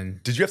 Wait,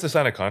 and did you have to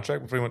sign a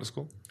contract before you went to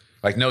school?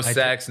 like no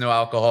sex, no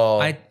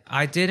alcohol.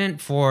 I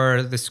didn't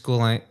for the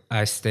school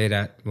I stayed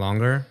at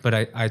longer, but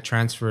I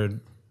transferred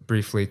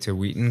briefly to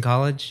Wheaton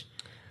College.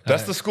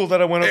 That's the school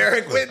that I went.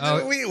 Eric, with.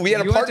 we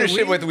had a you went to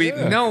partnership with Wheaton?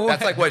 Wheaton. No,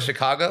 that's what? like what,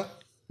 Chicago?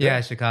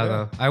 Yeah,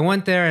 Chicago. I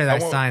went there and I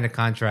went- signed a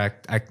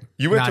contract.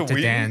 You went not to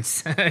Wheaton?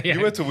 dance. Yeah.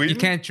 You went to Wheaton? You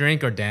can't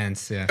drink or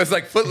dance. Yeah. It's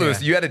like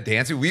Footloose. Yeah. You had to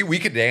dance. We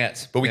could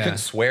dance, but we Yeah. couldn't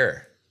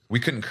swear. We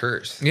couldn't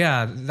curse.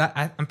 Yeah,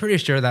 I'm pretty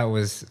sure that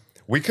was.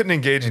 We couldn't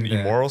engage in And,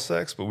 immoral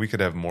sex, but we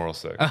could have moral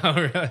sex. Oh,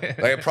 really?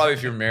 Like probably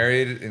if you're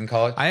married in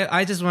college.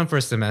 I just went for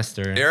a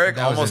semester. and Eric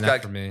that was almost enough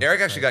got. for me.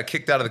 Eric actually got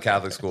kicked out of the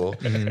Catholic school,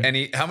 and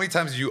how many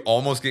times did you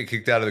almost get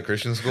kicked out of the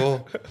Christian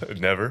school?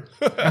 Never.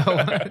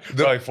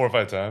 Like 4 or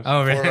 5 times.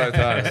 Oh, 4 really? or 5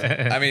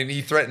 times. I mean,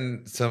 he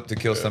threatened to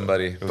kill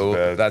somebody, but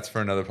bad. that's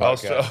for another I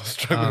was podcast.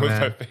 struggling Oh, with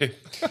man. my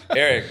faith.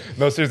 Eric,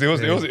 No, seriously,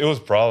 it was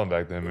a problem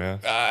back then, man.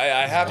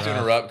 I have to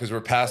interrupt because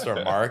we're past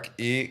our mark.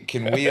 E,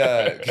 can we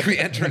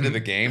enter into the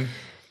game?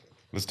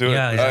 Let's do it.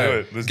 Yeah, Let's yeah. do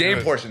it. Let's do Game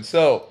it. portion.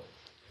 So,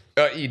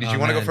 E, did you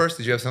want to go man. first?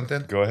 Did you have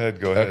something? Go ahead.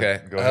 Go ahead.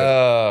 Okay. Go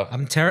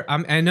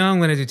ahead. I know I'm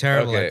gonna do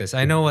terrible Okay. at this.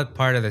 I know what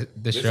part of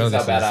the show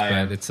this is,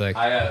 but it's like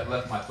I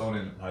left my phone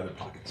in my other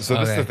pocket. So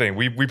this is Okay. the thing.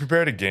 We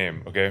prepared a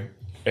game, okay?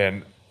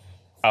 And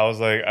I was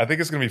like, I think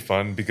it's gonna be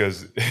fun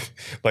because,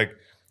 like,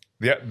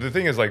 the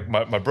thing is, like,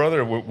 my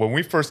brother, when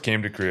we first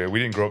came to Korea, we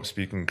didn't grow up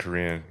speaking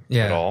Korean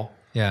Yeah. at all.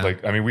 Yeah.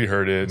 Like, I mean, we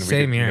heard it. And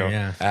same we did, here. you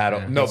know. Yeah. I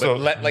don't know, So-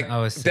 but like I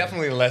was-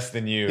 definitely less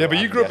than you. Yeah, but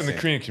you I'm grew up in the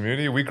guessing. Korean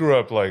community. We grew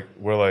up like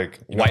we're like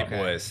you know, White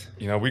boys.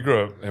 You know, we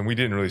grew up and we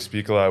didn't really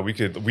speak a lot.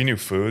 We knew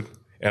food,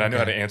 and I knew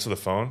how to answer the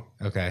phone.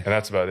 Okay. And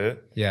that's about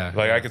it. Yeah.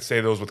 Like I could say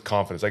those with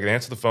confidence. I could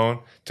answer the phone,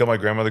 tell my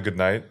grandmother good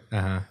night,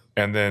 Uh-huh.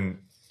 and then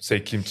say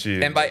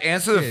kimchi. And by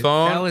answer the Dude,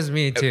 phone, that was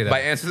me too, though.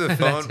 By answer the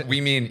phone, we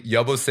mean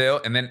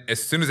여보세요, and then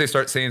as soon as they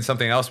start saying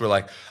something else, we're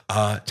like,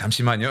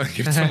 잠시만요.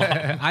 Give it to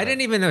mom. I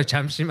didn't even know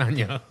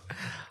잠시만요.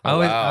 Oh,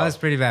 wow. I was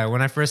pretty bad.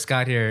 When I first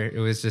got here, it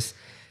was just,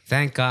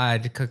 thank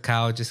God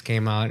Kakao just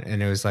came out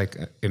and it was like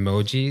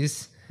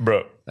emojis.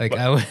 bro. Like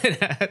I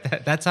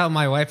would, that's how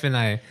my wife and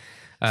I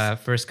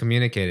first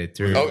communicated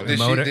through Oh, did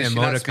she not speak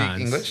emoticons.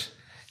 English?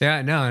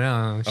 Yeah,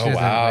 no. She Oh, doesn't,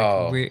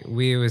 wow. Like,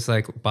 we was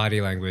like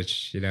body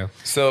language, you know.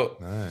 So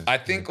I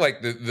think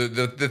like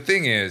the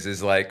thing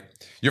is like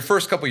your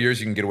first couple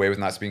years you can get away with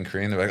not speaking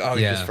Korean. They're like, oh,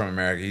 he's Yeah. just from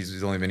America.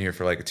 He's only been here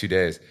for like 2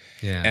 days.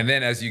 Yeah. And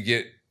then as you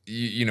get,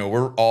 you know,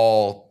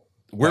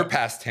 we're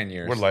past 10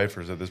 years. We're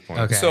lifers at this point.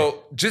 Okay.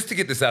 So just to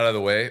get this out of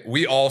the way,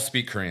 we all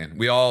speak Korean.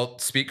 We all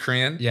speak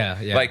Korean. Yeah.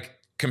 Like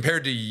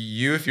compared to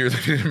you, if you're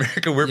living in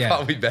America, we're Yeah.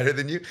 probably better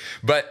than you.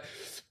 But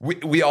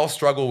we all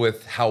struggle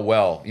with how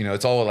well, you know,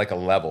 it's all like a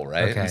level,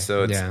 right? Okay, And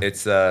so yeah.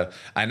 it's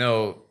I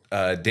know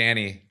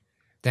Danny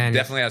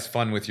definitely has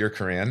fun with your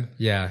Korean.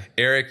 Yeah.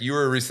 Eric, you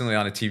were recently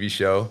on a TV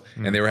show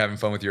and they were having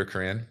fun with your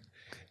Korean.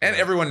 And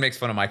everyone makes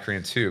fun of my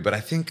Korean too, but I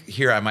think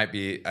here I might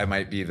be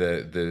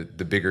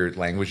the bigger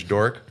language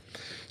dork.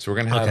 So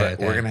we're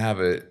gonna have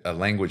a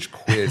language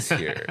quiz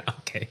here.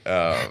 Okay.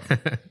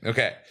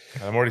 Okay.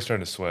 I'm already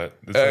starting to sweat.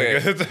 It's Okay.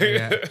 like- it's like-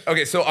 Yeah.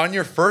 Okay. So on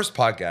your first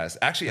podcast,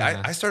 actually,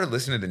 I started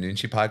listening to the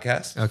Nunchi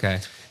podcast. Okay.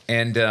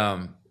 And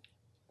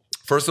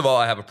first of all,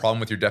 I have a problem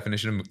with your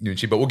definition of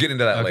Nunchi, but we'll get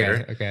into that Okay.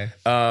 later. Okay.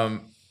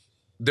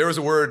 There was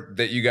a word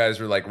that you guys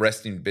were like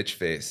resting bitch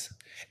face.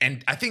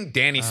 And I think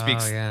Danny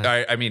speaks,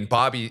 yeah. I mean,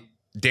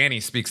 Danny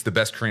speaks the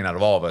best Korean out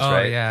of all of us, Oh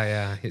right?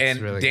 yeah. It's And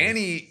really good.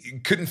 Danny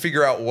couldn't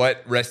figure out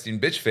what resting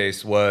bitch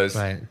face was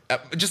Right.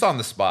 just on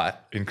the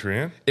spot. in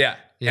Korean. Yeah.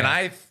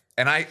 Yeah.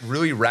 And I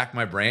really racked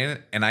my brain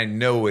and I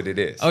know what it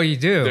is. Oh, you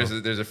do?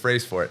 There's a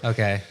phrase for it.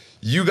 Okay.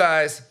 You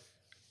guys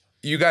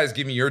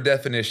give me your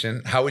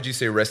definition. How would you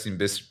say resting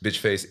bitch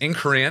face in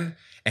Korean?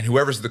 And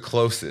whoever's the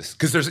closest,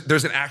 because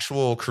there's an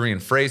actual Korean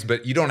phrase,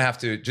 but you don't have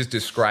to just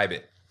describe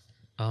it.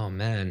 Oh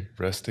man.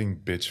 Resting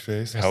bitch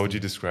face. How would you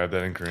describe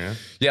that in Korean?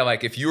 Yeah,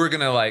 like if you were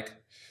gonna like,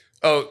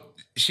 oh,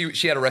 she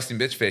had a resting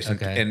bitch face,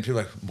 Okay. and people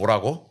are like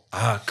뭐라고?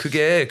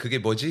 그게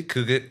뭐지?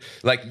 그게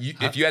like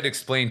if you had to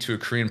explain to a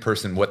Korean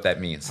person what that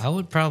means. I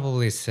would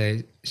probably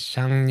say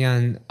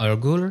쌍년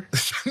얼굴.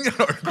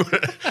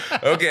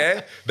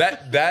 Okay,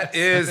 that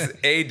is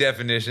a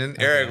definition.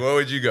 Eric, what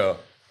would you go?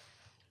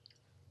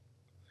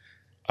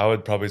 I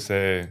would probably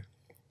say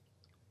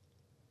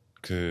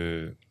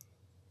그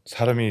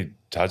사람이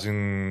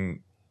짜증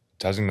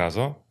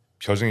나서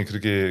표정이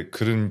그렇게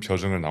그런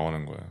표정을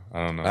나오는 거예요.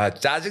 I don't know.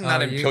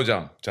 짜증나는 you-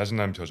 표정.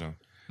 짜증나는 표정.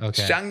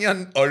 Okay.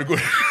 쌍년 얼굴.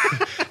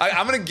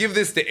 I'm gonna give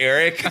this to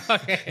Eric.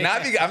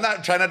 I'm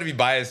not trying not to be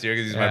biased here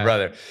because he's my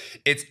brother.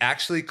 It's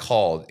actually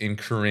called in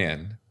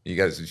Korean.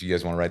 If you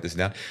guys want to write this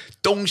down,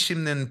 똥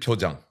씹는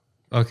표정.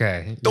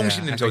 Okay. 똥 I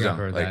씹는 think 표정. I've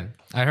heard Like, that.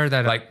 I heard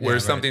that. like where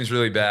something's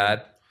really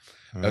bad.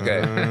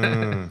 Okay.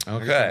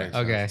 Okay.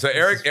 Okay. So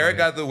Eric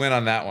got the win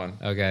on that one.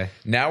 Okay.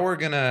 Now we're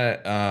gonna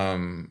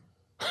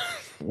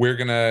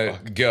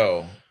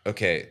go.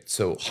 Okay.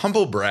 So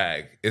humble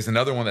brag is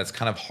another one that's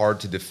kind of hard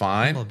to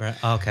define,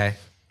 Okay.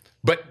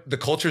 but the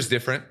culture is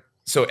different.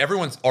 So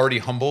everyone's already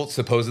humble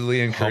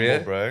supposedly in Korea.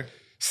 Humble brag.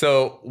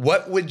 So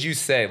what would you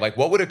say? Like,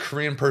 what would a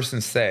Korean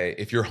person say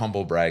if you're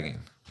humble bragging?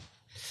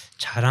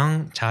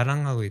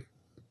 자랑하고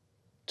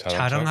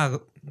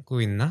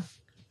있나?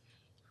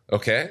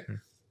 Okay.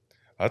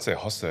 I'd say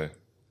헛세.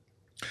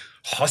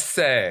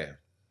 헛세.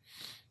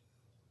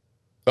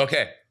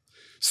 Okay.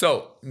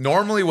 So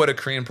normally what a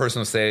Korean person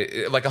will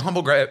say, like a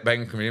humble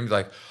bragging Korean, be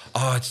like,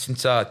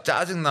 진짜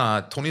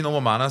짜증나. 돈이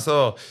너무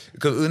많아서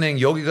그 은행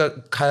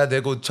여기가 가야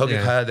되고 저기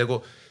가야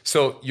되고.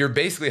 So you're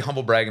basically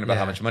humble bragging about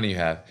how much money you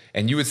have.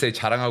 And you would say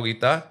자랑하고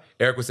있다.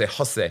 Eric would say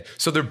헛세.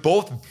 So they're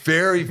both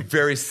very,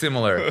 very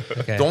similar.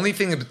 Okay. The only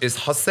thing is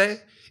헛세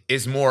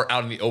is more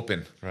out in the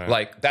open. Right.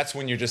 Like that's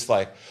when you're just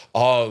like,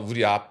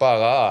 우리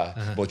아빠가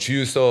뭐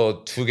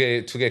주유소 두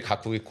개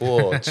갖고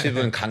있고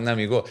집은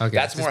강남이고. Okay,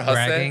 That's more just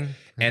헛세. bragging.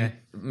 And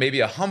maybe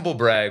a humble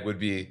brag would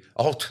be,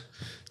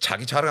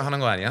 자기 자랑하는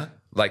거 아니야?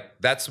 Like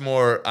that's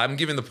more. I'm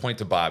giving the point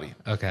to Bobby.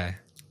 Okay.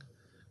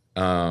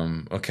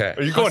 Okay.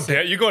 Are you going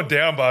down? You going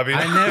down, Bobby?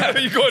 I never-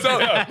 you going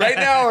down? Right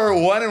now we're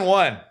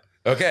 1-1.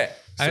 Okay.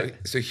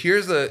 So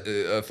here's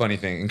a funny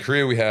thing. In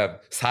Korea we have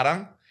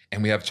sarang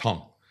and we have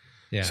정.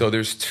 Yeah. So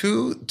there's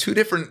two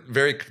different,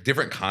 very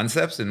different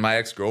concepts. And my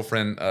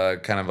ex-girlfriend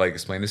kind of like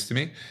explained this to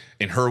me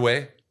in her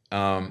way.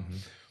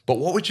 But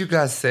what would you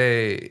guys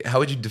say? How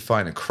would you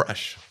define a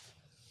crush?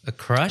 A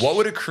crush? What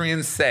would a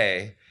Korean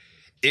say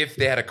if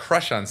they had a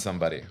crush on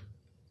somebody?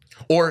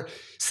 Or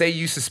say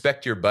you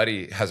suspect your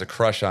buddy has a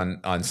crush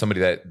on somebody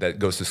that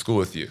goes to school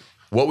with you.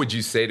 What would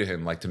you say to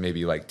him, like to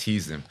maybe like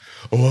tease him?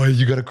 Oh,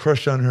 you got a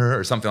crush on her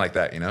or something like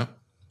that, you know?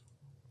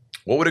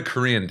 What would a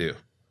Korean do?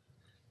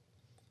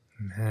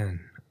 Man.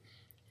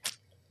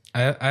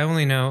 I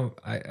only know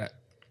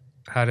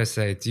how to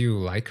say, do you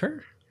like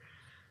her?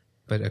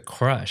 But a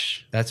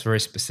crush, that's very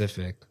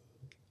specific.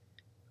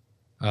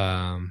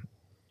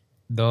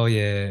 너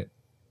얘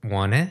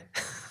원해?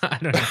 I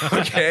don't know.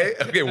 Okay,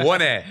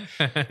 원해.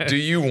 Do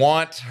you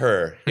want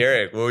her?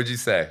 Eric, what would you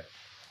say?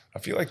 I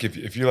feel like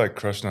if you're like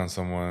crushing on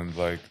someone,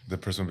 like the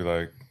person would be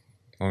like,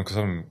 그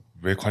사람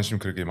왜 관심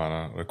그렇게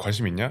많아? Like,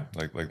 관심 있냐?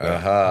 Like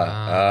that.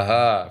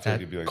 I feel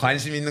like it'd be like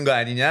관심 있는 거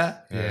아니냐?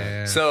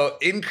 Yeah. So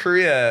in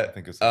Korea,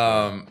 think it's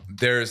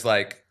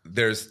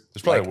there's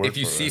probably a like word if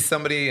you for see it.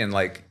 somebody and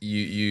like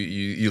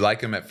you like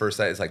him at first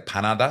sight, it's like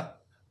반하다,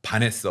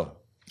 반했어.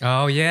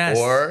 Oh, yes.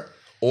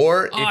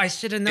 Or I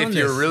should have known if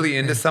you're this. really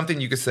into something,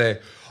 you could say,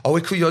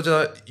 왜 그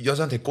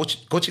여자한테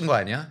꽂힌 거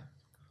아니야?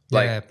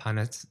 Like, yeah,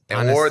 반했어.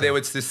 or they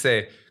would just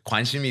say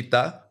관심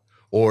있다,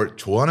 or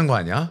좋아하는 거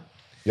아니야?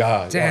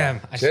 Damn,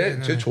 I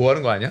should've 쟤 known.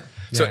 좋아하는 거 아니야?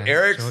 So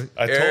Yeah,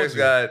 I told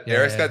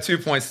Eric's you. got 2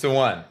 points to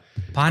 1.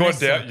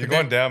 반했어. You're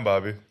going down,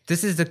 Bobby.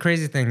 This is the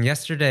crazy thing.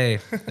 Yesterday,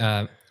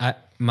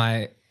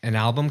 an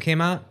album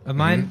came out of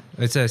mine.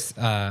 It's a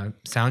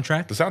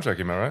soundtrack. The soundtrack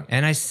came out, right?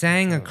 And I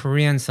sang a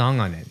Korean song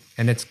on it.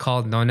 And it's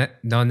called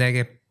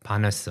너에게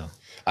반했어.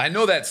 I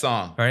know that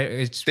song. Right?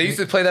 It's, They used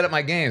to play that at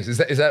my games. Is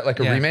that like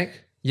a Yeah. remake?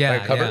 Yeah,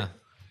 Like a cover? yeah.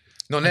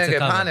 No, It's a nigga,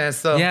 cover.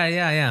 반했어.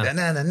 Yeah.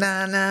 Na, na,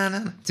 na, na,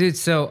 na. Dude,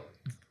 so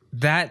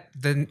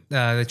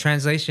the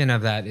translation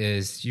of that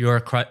is you're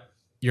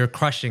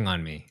crushing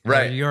on me. Or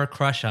Right. you're a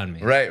crush on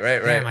me. Right.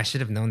 Damn, I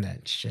should have known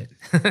that shit.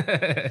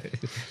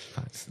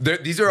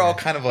 These are all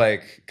kind of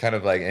like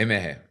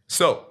애매해.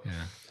 So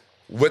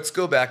let's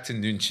go back to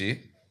눈치.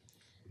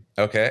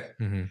 Okay.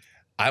 Mm-hmm.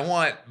 I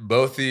want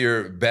both of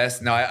your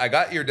best. Now I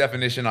got your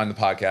definition on the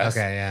podcast.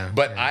 Okay, yeah,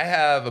 But yeah. I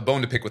have a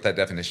bone to pick with that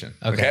definition.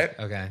 Okay.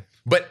 Okay.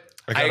 But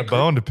I got a agree-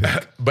 bone to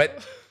pick.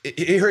 But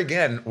here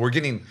again, we're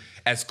getting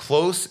as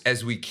close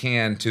as we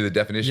can to the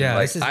definition. Yeah,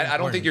 like this is I don't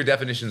important. think your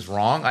definition's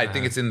wrong. I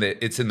think it's in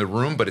the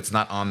room, but it's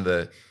not on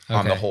the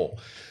Okay. whole.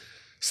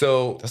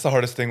 So That's the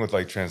hardest thing with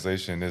like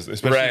translation is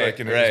especially Right.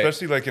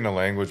 especially like in a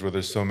language where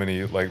there's so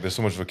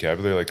much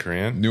vocabulary like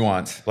Korean.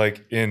 nuance.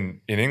 Like in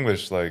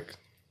English, like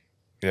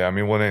yeah, I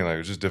mean one language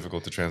it's just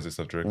difficult to translate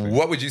stuff directly.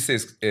 What would you say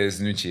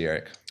is 눈치,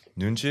 Eric?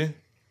 Nunchi?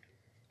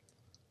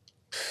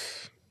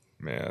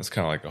 Man, it's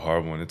kind of like a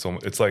hard one.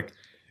 It's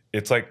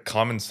like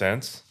common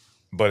sense,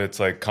 but it's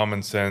like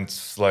common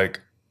sense like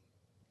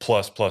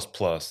plus.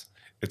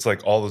 It's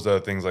like all those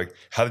other things. Like,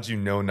 how did you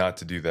know not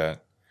to do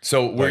that?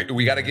 So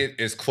we got to get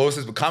as close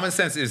as. But common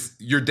sense is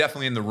you're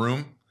definitely in the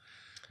room,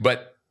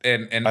 but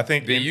and I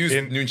think they use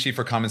눈치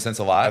for common sense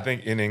a lot. I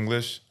think in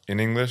English,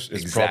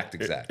 it's Exact.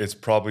 It's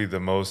probably the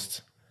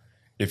most.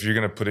 If you're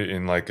gonna put it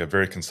in like a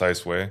very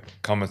concise way,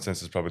 common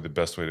sense is probably the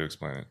best way to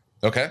explain it.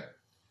 Okay,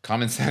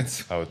 common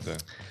sense. I would say.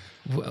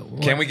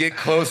 Can we get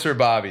closer,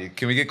 Bobby?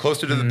 Can we get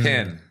closer to the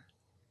pin?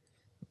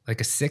 like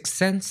a sixth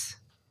sense.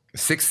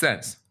 Sixth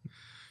sense.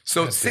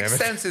 So sixth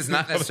it. sense is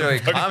not necessarily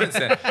common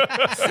sense.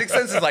 Sixth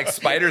sense is like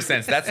spider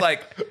sense. That's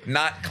like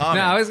not common.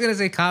 No, I was gonna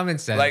say common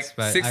sense. Like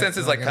but sixth sense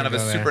is like kind of a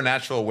go there.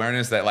 supernatural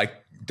awareness that like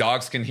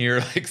dogs can hear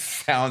like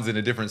sounds in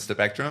a different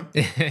spectrum.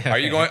 Are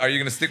you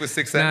gonna stick with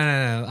sixth sense?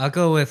 No. I'll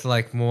go with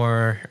like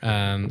more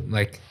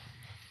like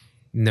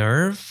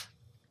nerve.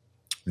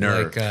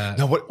 Nerve. Like,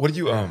 No, what do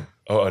you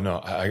Oh no,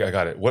 I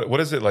got it. What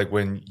is it like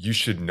when you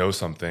should know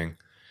something,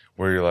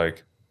 where you're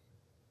like,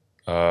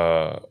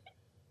 how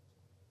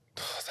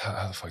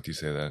the fuck do you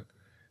say that?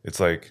 It's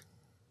like,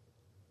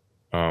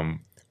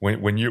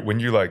 when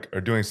you like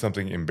are doing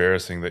something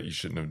embarrassing that you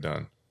shouldn't have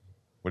done.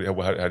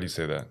 How do you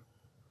say that?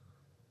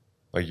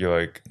 Like you're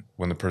like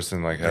when the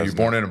person like has. Are you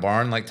born in a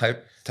barn like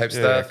type yeah,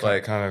 stuff?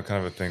 Like kind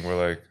of a thing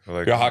where like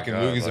you're oh my hawking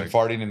God, loogies like, and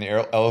farting in the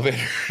elevator.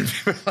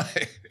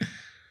 Like,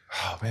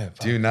 oh man, fuck.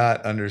 do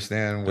not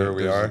understand where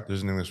we are.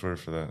 There's an English word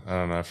for that. I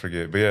don't know. I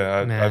forget. But yeah,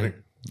 I Man. think.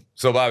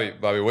 So Bobby,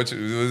 let's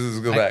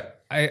go back.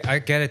 I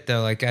get it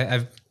though. Like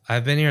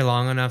I've been here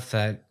long enough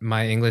that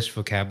my English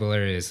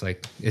vocabulary is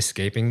like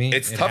escaping me.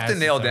 It's It tough to has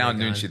nail since down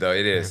I've Nunchi gone. though.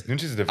 It is.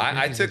 Nunchi's different.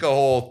 I took a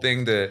whole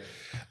thing to.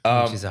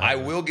 Nunchi's a hard I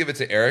one. will give it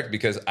to Eric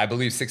because I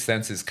believe Sixth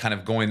Sense is kind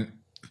of going.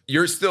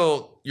 You're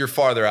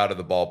farther out of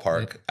the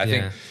ballpark. I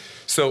think. Yeah.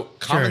 So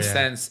common yeah.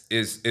 sense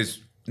is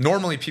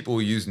normally people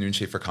will use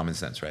Nunchi for common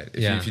sense, right?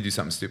 If you do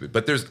something stupid,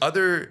 but there's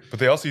other. But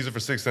they also use it for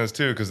sixth sense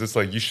too, because it's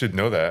like you should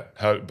know that.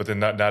 But then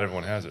not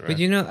everyone has it, right? But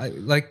you know,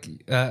 like,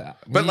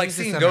 But like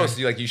seeing ghosts,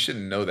 you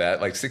shouldn't know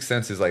that. Like Sixth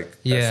Sense is like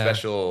a Yeah.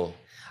 special.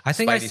 I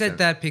think I Spidey said sense.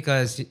 that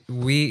because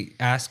we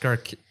ask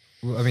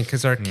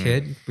because our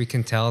kid, we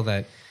can tell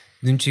that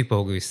눈치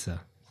보고 있어.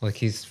 Like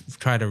he's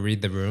trying to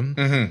read the room.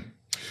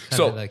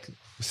 So like,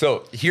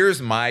 So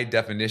here's my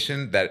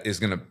definition that is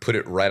going to put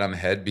it right on the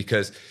head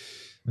because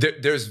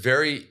there's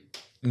very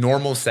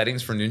normal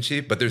settings for Nunchi,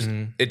 but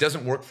it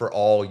doesn't work for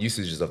all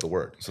usages of the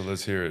word. So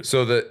let's hear it.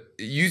 So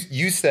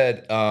you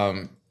said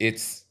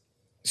it's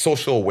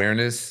social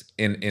awareness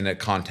in a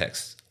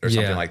context or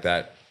something Yeah. like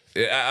that.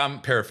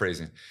 I'm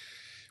paraphrasing,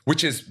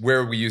 which is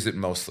where we use it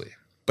mostly.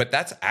 But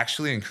that's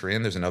actually in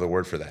Korean. There's another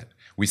word for that.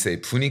 We say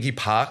분위기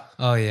파악,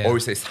 Oh, yeah. or we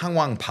say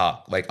상황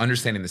파악, like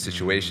understanding the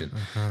situation.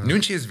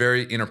 Nunchi is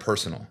very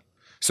interpersonal.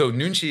 So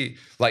Nunchi,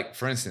 like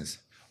for instance,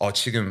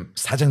 지금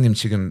사장님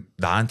지금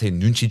나한테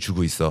눈치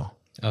주고 있어.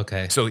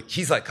 okay. So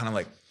he's like kind of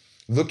like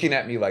looking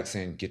at me like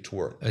saying, get to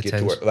work, get to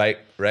Attention. work. Like,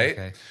 right?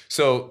 Okay.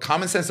 So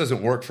common sense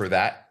doesn't work for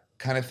that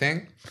kind of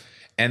thing.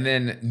 And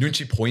then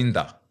눈치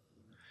보인다.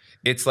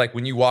 It's like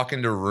when you walk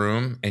into a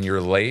room and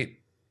you're late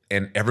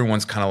and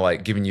everyone's kind of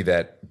like giving you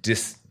that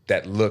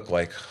look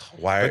like,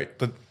 why are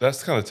But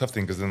that's kind of a tough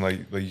thing because then like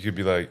you could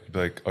be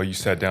like, oh, you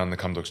sat down in the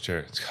감독's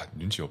chair. God,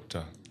 눈치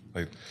없다.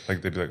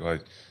 Like they'd be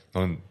like,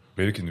 넌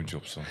왜 이렇게 눈치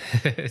없어?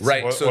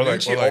 right? Or- So or like-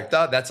 눈치 or like-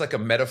 없다, that's like a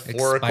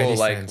metaphorical, Spidey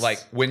like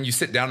sense. when you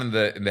sit down in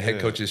the head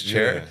coach's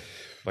chair. Yeah.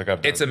 Like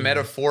I've done. It's a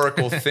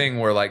metaphorical thing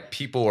where like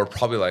people are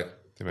probably like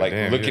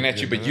Damn, looking you- at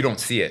you, you but know you that? don't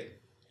see it.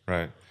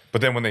 Right.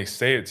 But then when they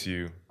say it to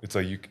you, it's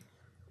like you.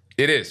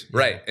 It is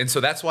right, and so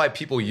that's why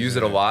people use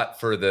it a lot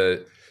for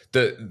the.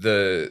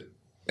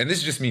 And this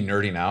is just me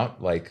nerding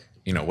out, like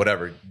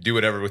whatever, do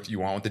whatever you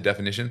want with the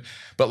definition.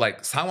 But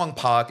like 상황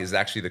파악 is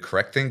actually the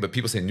correct thing, but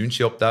people say 눈치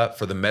없다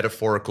for the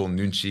metaphorical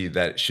눈치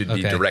that should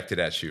be Okay. directed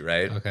at you,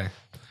 right? Okay.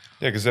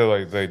 Yeah, because they're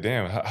like,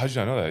 damn, how did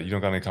you not know that? You don't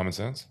got any common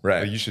sense,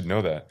 Right. Like, you should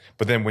know that.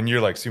 But then when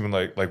you're like seeing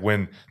like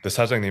when the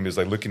sajang name is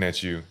like looking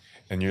at you,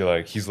 and you're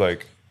like, he's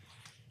like,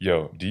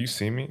 yo, do you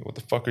see me? What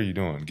the fuck are you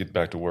doing? Get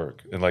back to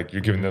work. And like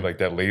you're giving them like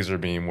that laser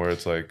beam where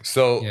it's like,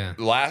 So Yeah.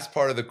 last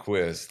part of the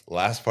quiz.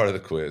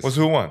 what's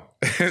who won?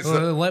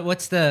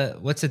 What's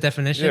the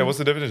definition? Yeah, what's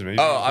the definition? Man?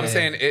 Oh, I'm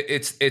saying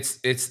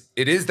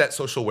it is that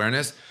social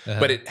awareness,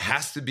 but it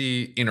has to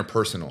be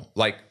interpersonal.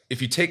 Like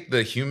if you take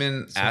the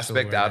human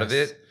aspect out of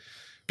awareness. it,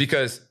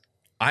 because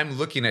I'm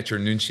looking at your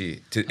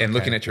nunchi and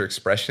looking at your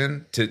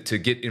expression to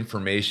get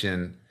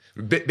information,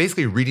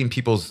 basically reading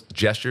people's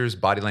gestures,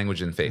 body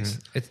language, and face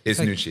It's is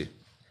like- nunchi.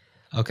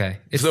 Okay.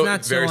 It's So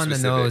not so very on the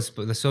specific. nose,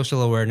 but the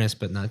social awareness,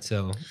 but not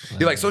so.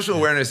 Yeah, like social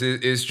awareness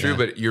is true,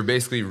 but you're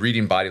basically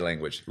reading body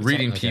language,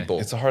 reading okay.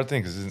 people. It's a hard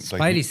thing because it's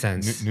like Spidey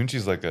sense.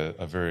 Nunchi's like a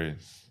very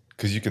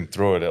because you can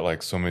throw it at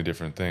like so many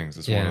different things.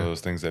 It's one of Yeah.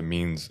 those things that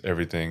means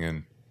everything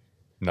and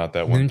not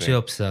that one 눈치 thing.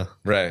 없어.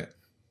 Right.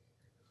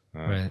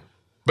 Right.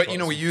 But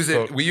we use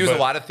it. So- We use a but-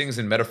 lot of things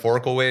in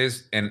metaphorical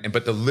ways,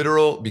 but the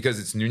literal, because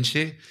it's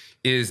nunchi,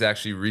 is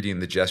actually reading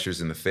the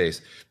gestures in the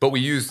face. But we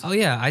use Oh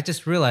yeah, I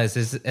just realized.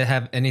 Does it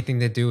have anything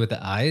to do with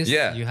the eyes?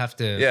 Yeah. You have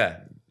to.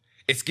 yeah,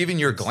 it's giving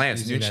your glance.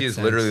 using Nunchi that is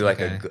sense, literally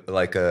okay.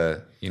 like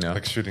a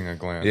Like shooting a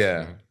glance.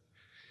 Yeah.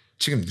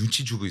 지금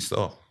눈치 주고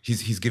있어.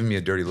 He's giving me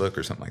a dirty look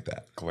or something like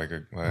that. Like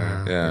a,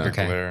 Yeah. like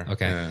a glare.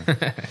 Okay.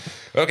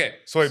 Okay.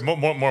 So wait,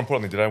 more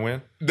importantly, did I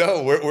win?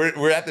 No,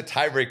 we're at the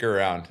tiebreaker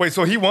round. Wait,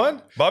 so he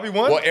won? Bobby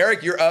won? Well,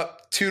 Eric, you're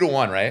up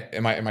 2-1, right?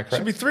 Am I correct?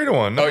 Should be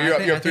 3-1. No, Oh, you're I up.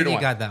 think- You're I up think 3-1. you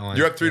got that one.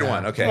 You're up 3-1.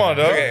 Yeah. Okay. Come on,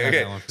 dog. Okay. I got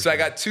Okay. that one for So I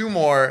sure. got 2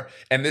 more,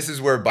 and this is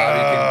where Bobby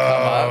can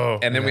come Oh.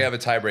 up, and then we have a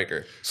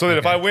tiebreaker. so that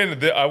if I win,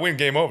 I win.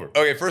 Game over.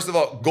 Okay. First of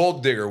all,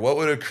 gold digger. What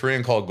would a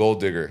Korean call gold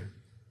digger?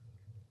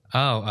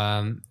 Oh,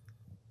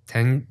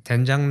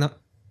 된장녀?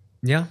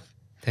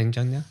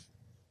 된장녀?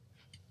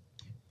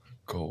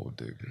 Gold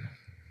digger.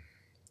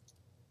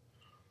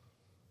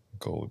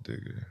 Gold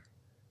digger.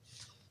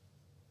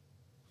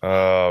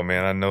 Oh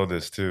man, I know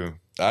this too.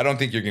 I don't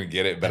think you're gonna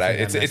get it, but I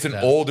think I it's an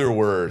messed up. older I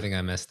word. think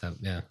I messed up.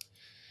 Yeah.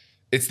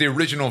 It's the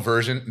original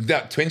version.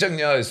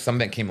 된장녀 is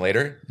something that came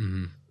later.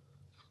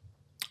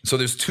 So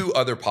there's 2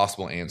 other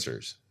possible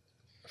answers.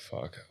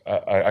 Fuck,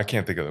 I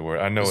can't think of the word.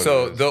 I know.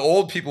 So it is. the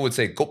old people would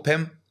say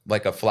gopem,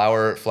 like a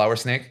flower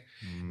snake,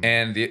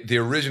 and the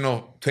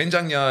original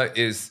된장녀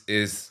is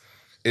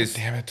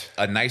Damn it.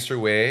 a nicer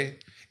way.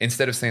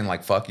 Instead of saying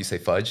like fuck, you say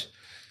fudge.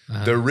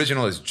 The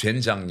original is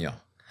jenjangnya.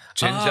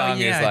 Jenjang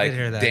yeah, is I did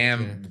hear like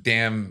that,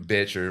 damn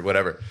bitch or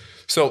whatever.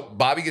 So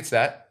Bobby gets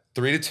that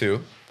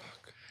 3-2.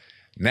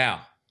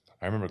 Now,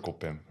 I remember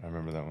Gopem. I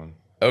remember that one.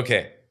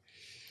 okay.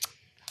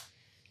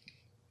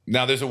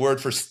 Now there's a word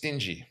for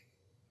stingy.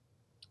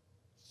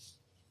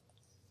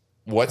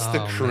 What's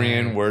the Oh,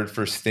 Korean man. word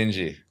for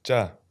stingy?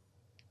 Ja.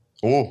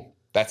 Oh,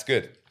 that's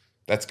good.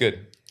 That's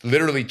good.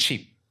 Literally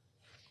cheap.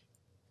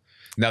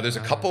 Now there's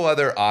a couple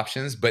other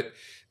options, but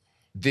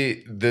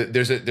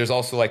there's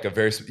also like a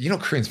very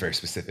Korean's very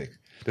specific.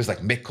 There's like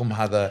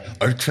mekomhada,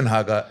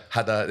 ultunhaga,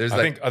 hada. There's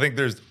like I think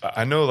there's.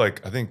 I know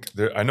like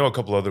I know a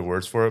couple other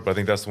words for it, but I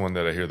think that's the one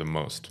that I hear the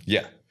most.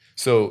 yeah.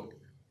 So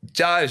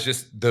ja is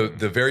just the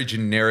very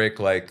generic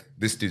like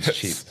this dude's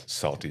cheap.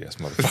 Salty ass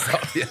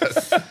motherfucker.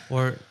 Yes.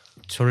 Or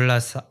졸라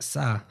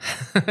싸.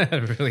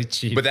 Really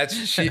cheap. But that's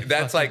cheap.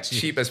 That's like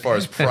cheap as far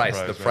as price,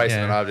 the price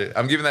of an Yeah. object.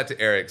 I'm giving that to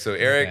Eric. So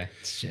Eric, Okay.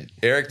 Shit.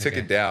 Eric took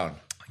it down.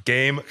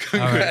 Game. All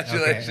right,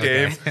 Congratulations.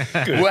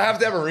 okay. Game. We'll have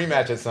to have a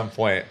rematch at some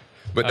point.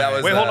 But that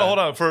was Wait, hold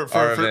on. For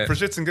our event.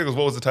 shits and giggles,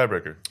 what was the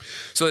tiebreaker?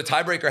 So the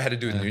tiebreaker had to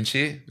do with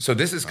nunchi. So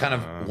this is kind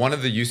of one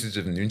of the uses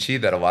of nunchi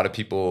that a lot of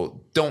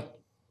people don't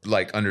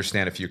like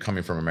understand if you're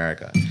coming from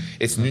America.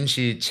 It's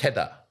nunchi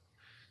cheda,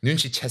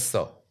 nunchi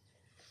cheso.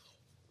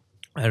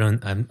 I've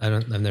never I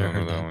don't heard know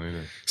that that. one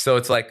either. So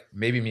it's like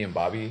maybe me and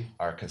Bobby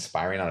are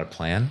conspiring on a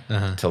plan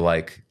to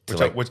like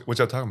What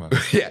y'all talking about?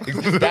 yeah,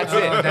 that's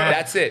it.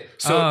 That's it.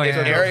 So Oh, if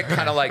yeah. Eric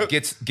kind of like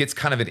gets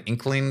kind of an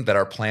inkling that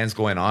our plan's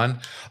going on,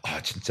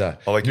 진짜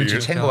Oh, like your 눈치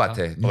ears? 챈 것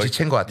같아. 눈치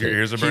챈 것 같아. your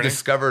ears are He burning?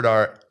 discovered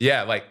our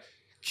like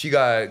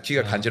키가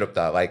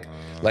간지럽다. Like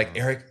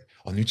Eric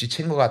눈치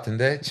챈 것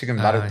같은데 지금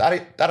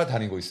나를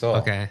따라다니고 있어.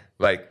 Okay.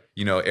 Like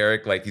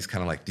Eric like he's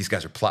kind of like these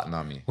guys are plotting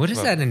on me. What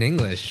is that in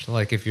English?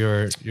 Like if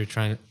you're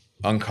trying to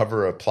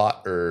Uncover a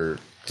plot or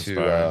to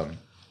Conspiring.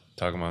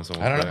 Talking about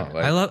someone. I don't know.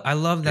 Like, I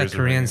love that Ears are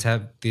Koreans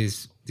have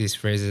these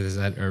phrases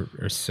that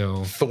are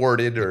so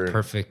thwarted or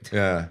perfect.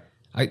 Yeah.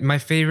 My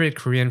favorite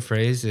Korean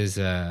phrase is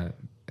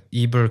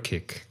이불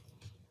kick.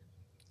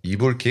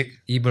 이불 kick.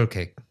 이불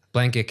kick.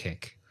 Blanket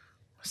kick.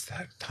 What's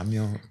that?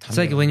 탐명. It's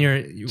like when you're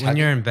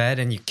in bed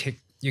and you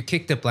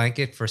kick the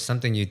blanket for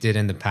something you did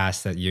in the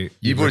past that you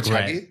이불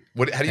regret. 차기?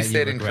 What? How do you That say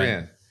you it in regret.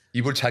 Korean?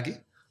 이불 차기?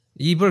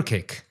 이불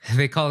kick.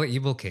 They call it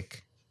이불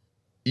kick.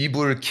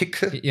 이불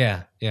kick?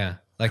 Yeah.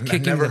 Like I've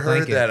kicking never the heard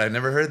blanket. that. I've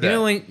never heard that.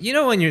 You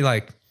know when you're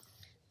like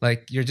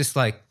you're just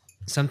like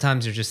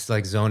sometimes you're just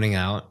like zoning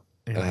out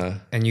and, you're like-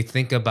 and you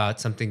think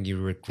about something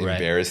you regret.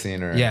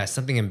 Embarrassing or Yeah,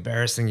 something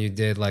embarrassing you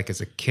did like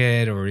as a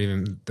kid or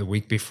even the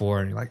week before,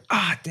 and you're like,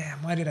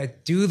 damn, why did I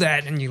do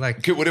that? And you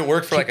like, Would it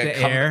work for like Kick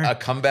the air. a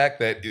comeback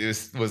that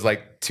was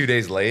like 2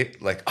 days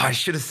late? Like, I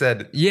should have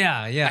said.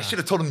 yeah, I should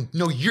have told him,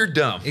 no, you're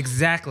dumb.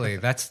 exactly.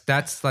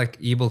 That's like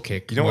evil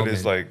kick. You know what moment.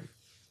 is like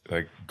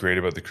great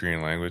about the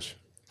Korean language?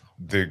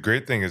 The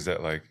great thing is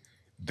that like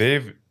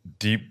they've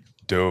deep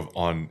dove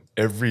on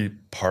every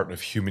part of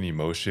human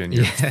emotion,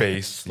 your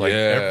face, like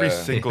every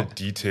Yeah. single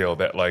detail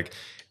that like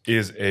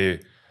is a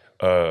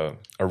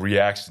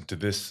reaction to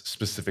this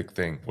specific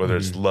thing, whether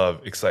it's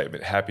love,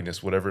 excitement,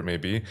 happiness, whatever it may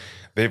be.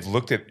 They've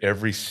looked at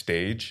every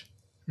stage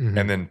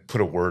and then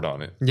put a word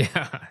on it.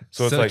 Yeah.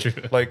 So it's like true.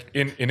 like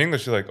in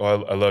English, you're like,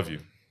 oh, I love you,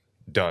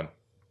 done.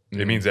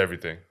 It means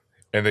everything,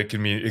 and they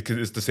can mean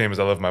it's the same as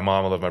I love my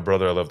mom, I love my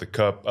brother, I love the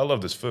cup, I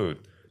love this food,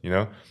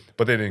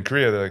 But then in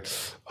Korea, they're like,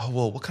 oh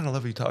well, what kind of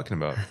love are you talking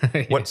about?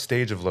 What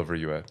stage of love are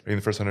you at? Are you in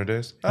the first 100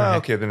 days? Oh,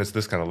 okay, then it's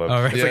this kind of love.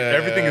 All right. It's like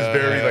everything is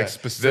very like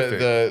specific.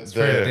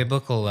 Very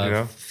biblical love, You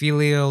know?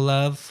 filial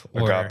love,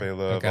 or Agape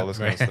love, all this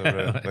kind of stuff.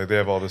 Right? Like they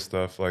have all this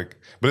stuff. Like,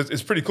 but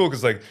it's pretty cool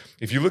because like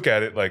if you look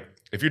at it, like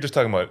if you're just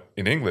talking about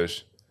in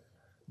English,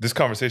 this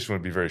conversation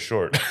would be very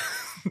short.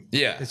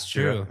 Yeah. It's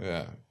true.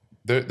 Yeah.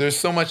 There's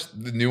so much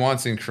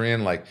nuance in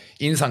Korean, like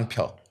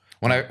인상표.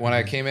 When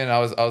I came in, I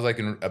was like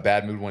in a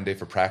bad mood one day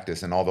for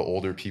practice, and all the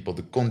older people,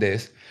 the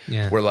gondes,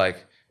 Yeah. were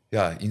like,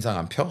 야, 인상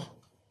안 펴?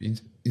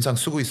 인상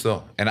쓰고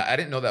있어. And I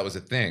didn't know that was a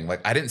thing.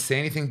 Like I didn't say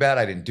anything bad.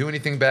 I didn't do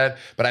anything bad,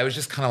 but I was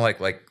just kind of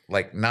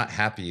like not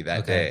happy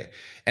that day.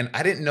 And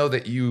I didn't know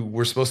that you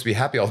were supposed to be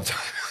happy all the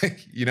time. Like,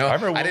 you know,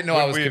 I didn't know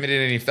I was committing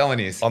any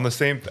felonies. On the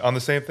same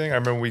thing, I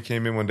remember we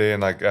came in one day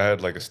and like I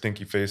had like a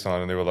stinky face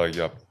on, and they were like,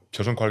 "Yeah,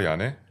 표정 관리 안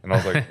해?" And I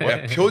was like,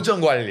 "What?" 표정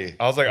관리.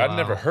 I was like, I'd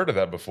never heard of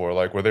that before.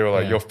 Like where they were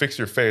like, "Yo, fix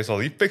your face." I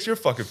was like, "Fix your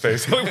fucking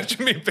face." Like, what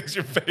you mean, fix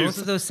your face? Both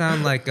of those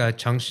sound like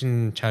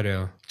정신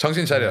차려.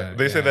 정신 차려.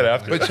 They say that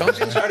after. But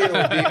정신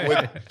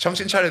차려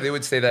정신 차려, they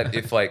would say that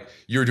if like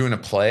you were doing a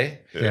play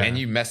and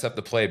you mess up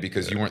the play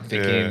because you weren't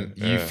thinking,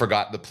 you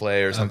forgot the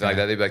play or something like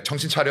that, they'd be like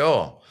정신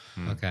차려.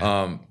 Okay.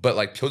 But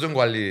like 표정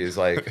관리 is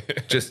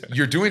like just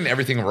you're doing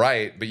everything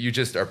right, but you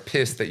just are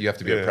pissed that you have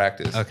to be at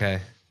practice. Okay.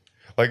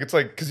 Like it's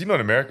like because you know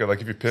in America, like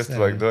if you're pissed,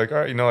 like they're like, all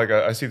right, you know, like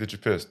I see that you're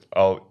pissed.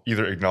 I'll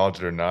either acknowledge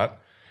it or not.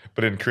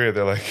 But in Korea,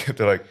 they're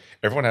like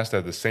everyone has to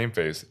have the same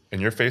face,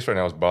 and your face right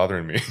now is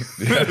bothering me.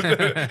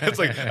 It's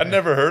like I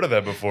never heard of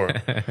that before.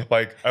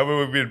 Like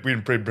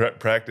we'd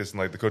practice, and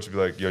like the coach would be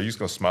like, "Yo, you just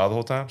gonna smile the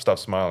whole time? Stop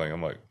smiling."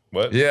 I'm like,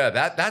 "What?" Yeah,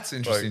 that's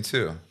interesting Like,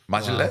 too.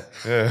 맞을래?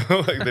 Yeah,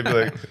 like they'd be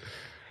like,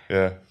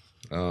 "Yeah,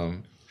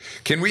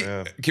 Can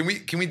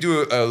we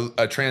do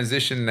a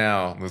transition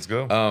now? let's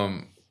go."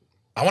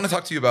 I want to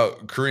talk to you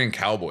about Korean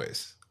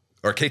Cowboys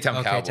or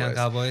K-Town Cowboys. K-Town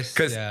Cowboys.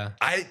 Because Yeah.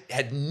 I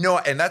had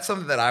and that's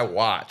something that I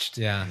watched.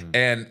 Yeah.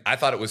 And I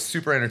thought it was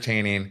super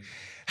entertaining.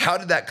 How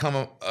did that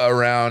come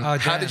around? Oh,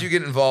 How damn. did you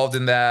get involved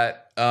in that?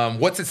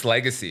 What's its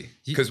legacy?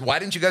 Because why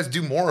didn't you guys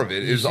do more of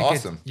it? It was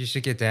awesome. You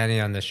should get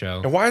Danny on the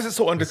show. And why is it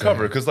so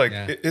undercover? Because like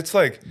Yeah. it's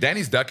like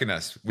Danny's ducking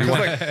us.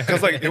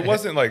 because like it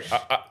wasn't like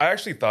I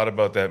actually thought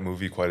about that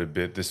movie quite a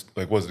bit. This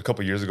like was it a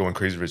couple years ago when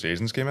Crazy Rich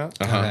Asians came out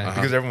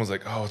because everyone was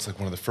like, oh, it's like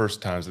one of the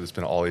first times that it's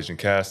been an all Asian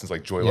cast since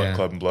like Joy Luck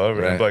Club and Blah.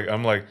 And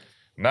I'm like,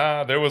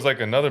 nah, there was like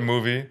another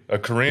movie, a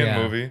Korean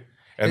movie,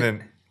 and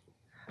then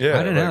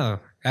I don't know.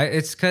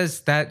 It's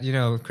because that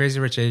Crazy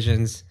Rich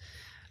Asians,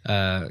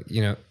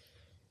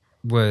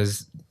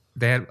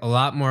 they had a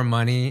lot more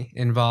money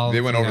involved.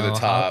 They went over the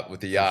top with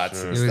the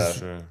yachts and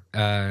stuff.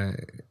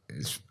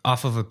 It's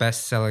off of a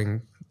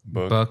best-selling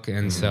book,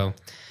 and so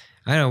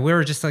I don't know. We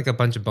were just like a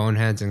bunch of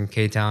boneheads in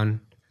K-Town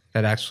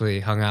that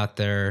actually hung out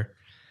there.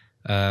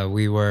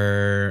 We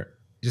were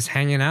just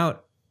hanging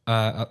out.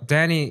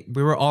 Danny,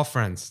 we were all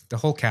friends, the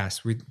whole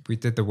cast. We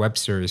did the web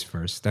series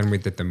first, then we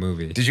did the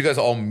movie. Did you guys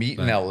all meet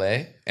in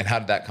LA? And how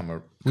did that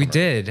come We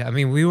did. I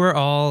mean, we were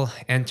all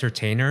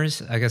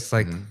entertainers. I guess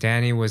like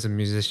Danny was a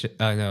musician,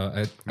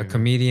 a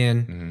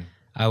comedian.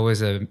 I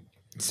was a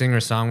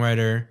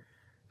singer-songwriter.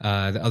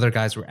 The other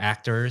guys were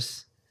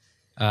actors.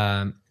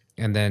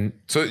 And then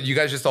So you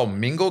guys just all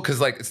mingle? Because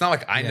like it's not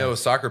like I know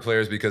soccer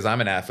players because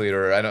I'm an athlete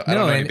or I don't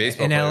know any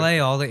baseball in players.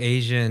 LA, all the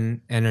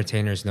Asian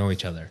entertainers know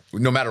each other.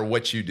 No matter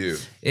what you do.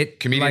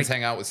 Comedians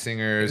hang out with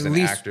singers At and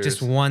least actors.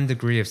 just one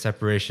degree of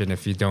separation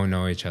if you don't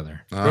know each other.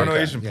 you don't know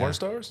Asian porn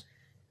stars?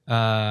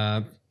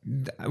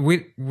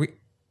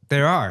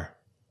 There are.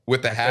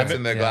 With the hats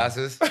and the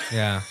glasses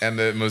Yeah. and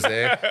the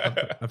mosaic.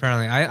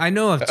 Apparently, I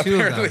know of two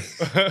of them.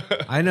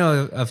 I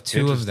know of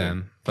two of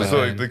them. But So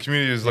like, the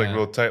community is like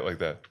real tight like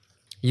that.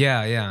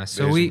 yeah.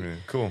 So Asian we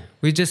community. Cool.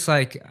 we just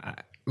like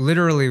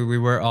literally we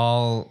were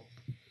all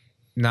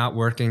not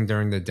working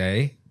during the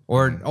day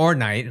or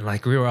night.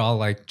 Like we were all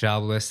like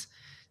jobless.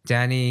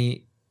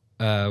 Danny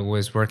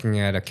was working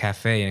at a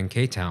cafe in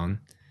K-Town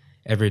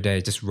every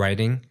day, just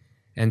writing.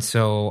 And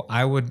so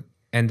I would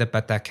end up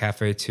at that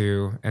cafe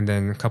too. And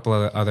then a couple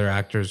of other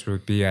actors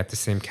would be at the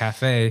same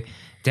cafe.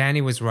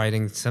 Danny was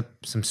writing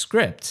some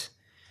script.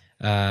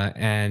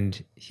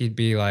 And he'd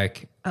be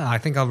like, oh, I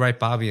think I'll write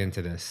Bobby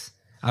into this.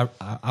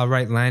 I'll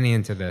write Lanny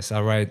into this.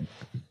 I'll write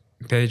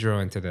Pedro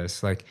into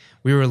this. Like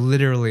we were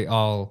literally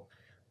all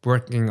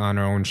working on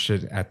our own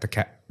shit at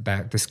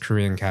this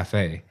Korean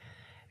cafe.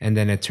 And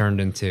then it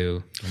turned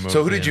into.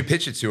 So who did you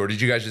pitch it to, or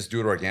did you guys just do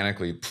it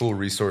organically, pool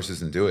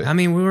resources and do it? I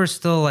mean, we were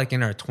still like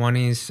in our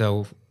 20s,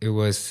 so it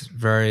was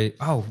very.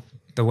 Oh,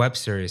 the web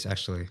series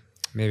actually.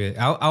 Maybe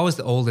I was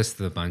the oldest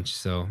of the bunch,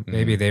 so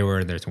maybe they were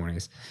in their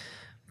 20s.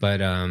 But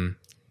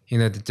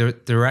the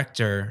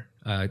director,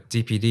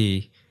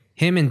 DPD,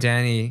 him and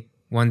Danny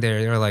one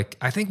day they were like,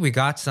 I think we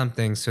got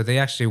something. So they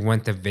actually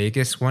went to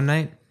Vegas one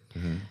night,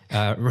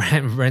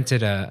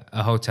 rented a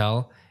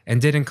hotel, and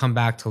didn't come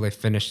back till they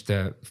finished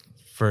the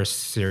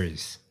first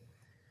series.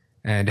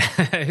 And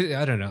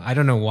I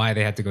don't know why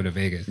they had to go to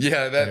Vegas.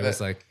 Yeah, it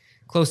was like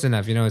close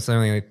enough. It's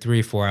only like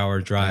 3-4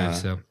 hour drive.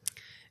 So,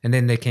 and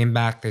then they came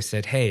back. They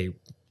said, "Hey,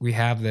 we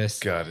have this.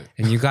 Got it.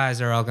 And you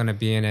guys are all going to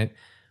be in it.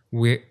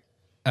 We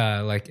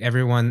like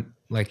everyone,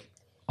 like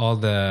all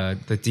the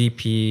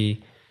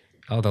DP,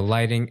 all the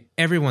lighting,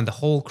 everyone, the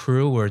whole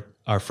crew were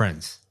our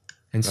friends,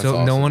 and so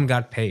awesome. no one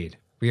got paid.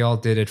 We all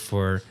did it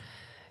for."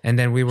 And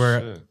then we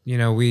were,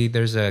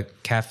 there's a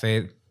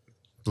Cafe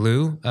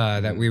Blue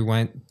that we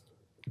went.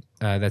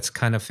 That's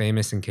kind of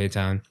famous in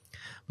K-Town,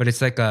 but it's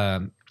like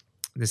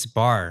this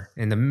bar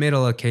in the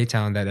middle of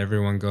K-Town that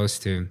everyone goes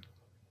to.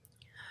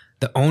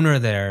 The owner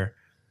there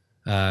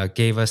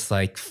gave us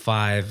like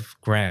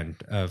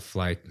 $5,000 of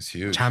like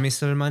huge.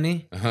 chamisul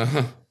money.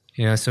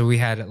 You know, so we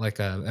had like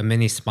a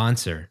mini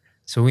sponsor.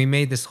 So we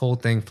made this whole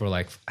thing for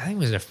like, I think it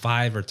was a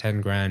 $5 or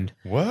 $10,000.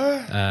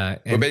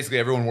 What? But basically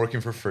everyone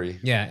working for free.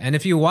 Yeah, and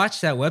if you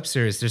watch that web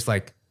series, there's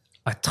like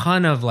a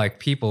ton of like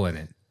people in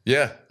it.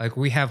 Yeah. Like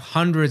we have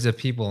hundreds of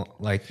people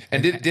like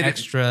And did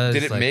extras.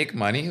 Did it like, make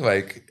money?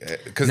 Like,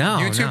 because No,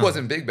 YouTube no.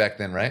 wasn't big back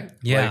then, right?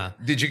 Yeah.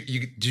 Like, did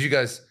you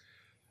guys?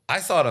 I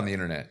saw it on the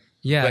internet.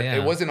 Yeah, but yeah.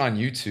 it wasn't on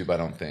YouTube. I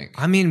don't think.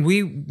 I mean,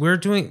 we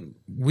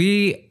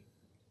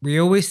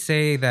always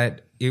say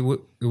that it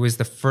was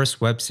the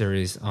first web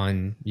series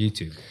on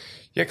YouTube.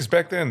 Yeah, because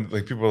back then,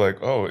 like people were like,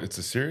 "Oh, it's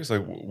a series."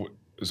 Like,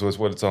 so it's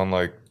what it's on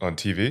like on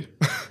TV.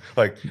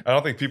 Like, I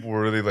don't think people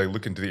were really like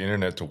looking to the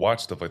internet to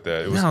watch stuff like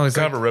that. It was No, it's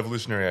kind like- of a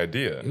revolutionary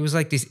idea. It was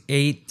like these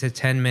 8 to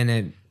 10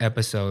 minute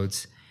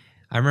episodes.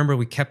 I remember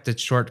we kept it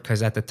short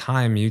because at the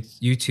time,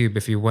 YouTube,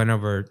 if you went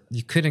over,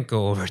 you couldn't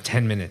go over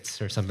 10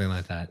 minutes or something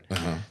like that.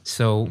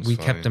 So we funny.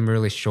 kept them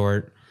really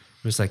short.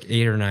 It was like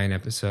 8 or 9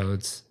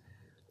 episodes.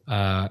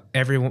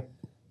 Everyone,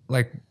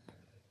 like,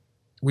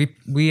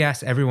 we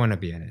asked everyone to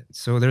be in it.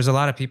 So there's a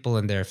lot of people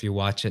in there. If you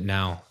watch it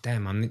now,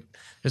 damn,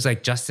 there's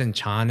like Justin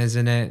Chan is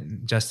in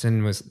it.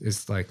 Justin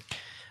is like,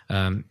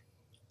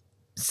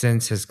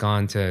 since has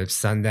gone to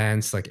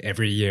Sundance like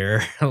every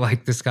year.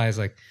 Like this guy's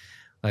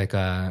like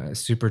a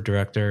super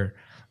director.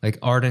 Like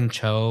Arden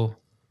Cho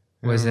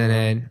was in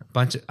it.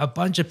 A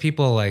bunch of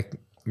people like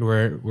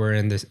were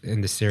in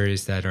the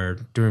series that are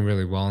doing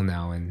really well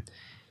now in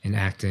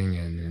acting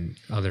and in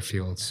other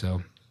fields.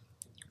 So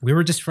we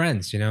were just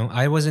friends, you know.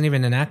 I wasn't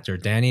even an actor.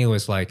 Danny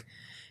was like,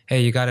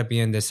 "Hey, you got to be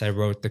in this. I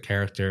wrote the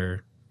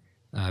character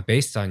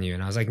based on you."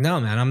 And I was like, "No,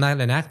 man, I'm not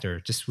an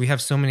actor. Just we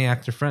have so many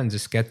actor friends.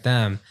 Just get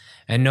them."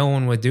 And no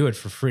one would do it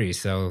for free.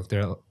 So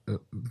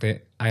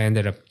I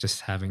ended up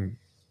just having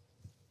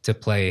to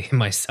play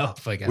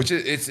myself, I guess. Which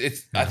is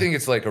it's. I think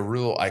it's like a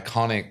real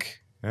iconic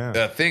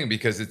thing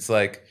because it's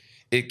like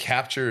it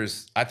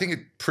captures. I think it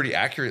pretty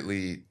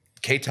accurately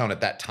K-Town at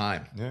that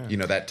time. Yeah. You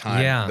know that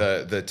time. Yeah.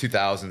 The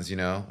 2000s. You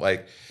know,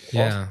 like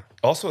Yeah.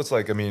 Also, it's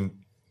like, I mean,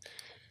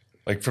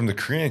 like from the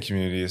Korean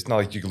community, it's not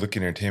like you can look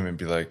at entertainment and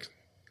be like,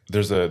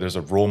 there's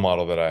a role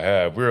model that I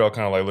have. We were all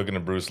kind of like looking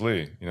at Bruce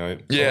Lee, you know.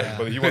 Yeah,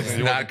 but he wasn't.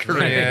 He not wasn't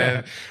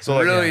Korean. So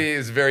like, really,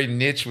 is very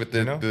niche with the,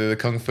 You know? the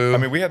kung fu. I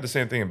mean, we had the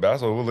same thing in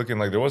basketball. We're looking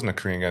like there wasn't a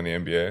Korean guy in the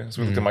NBA.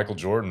 So we look at Michael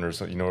Jordan or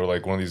something, you know, or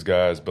like one of these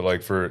guys. But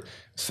like for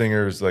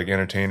singers, like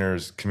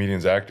entertainers,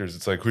 comedians, actors,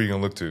 it's like who are you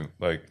gonna look to?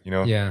 Like, you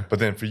know. Yeah. But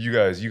then for you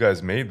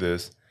guys made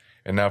this,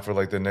 and now for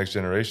like the next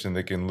generation,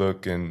 they can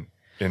look and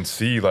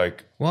see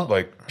like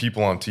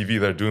people on TV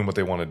that are doing what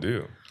they want to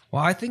do.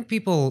 Well, I think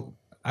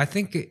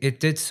it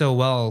did so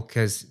well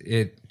because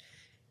it,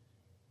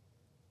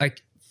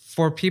 like,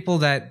 for people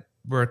that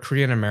were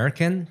Korean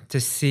American to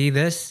see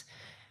this,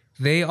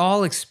 they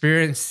all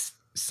experienced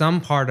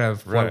some part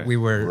of what we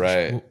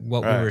were we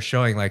were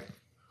showing. Like,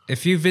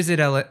 if you visit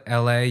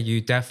LA,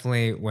 you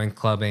definitely went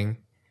clubbing.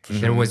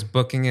 There was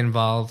booking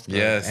involved.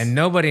 Yes. And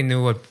nobody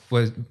knew what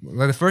was.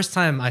 Well, the first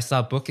time I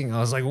saw booking, I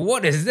was like,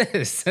 what is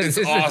this? It's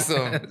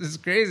awesome. This is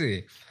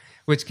crazy.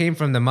 Which came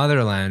from the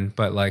motherland.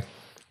 But, like,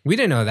 we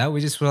didn't know that.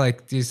 We just were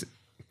like these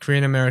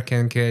Korean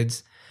American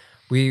kids.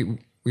 We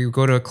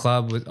go to a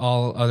club with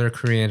all other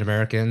Korean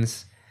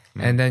Americans.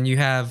 And then you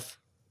have,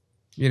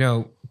 you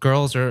know,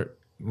 girls or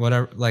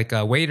whatever, like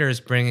waiters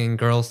bringing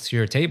girls to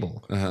your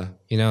table,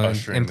 you know,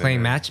 Ushering and playing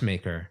them in.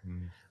 matchmaker.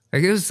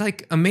 Like, it was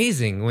like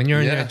amazing when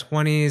you're in your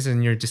 20s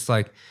and you're just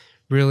like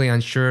really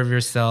unsure of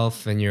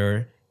yourself and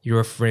you're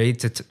afraid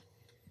to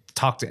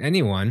talk to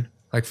anyone.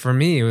 Like for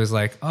me, it was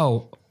like,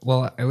 oh,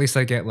 well, at least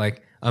I get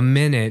like a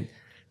minute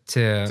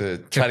to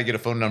try to get a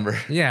phone number.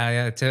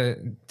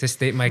 to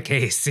state my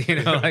case.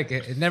 You know, like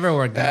it never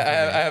worked out.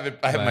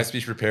 I have my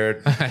speech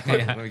prepared.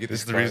 Let me get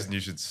This is the part. reason you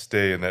should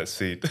stay in that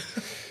seat.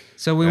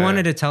 So we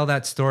wanted to tell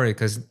that story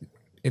because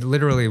it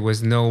literally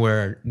was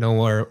nowhere.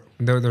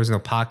 There was no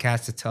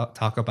podcast to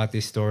talk about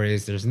these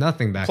stories. There's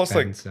nothing back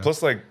then.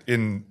 Plus, like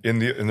in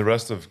the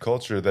rest of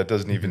culture, that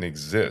doesn't even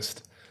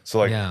exist. So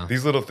like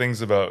these little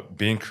things about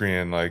being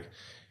Korean, like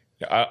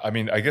I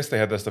mean, I guess they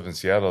had that stuff in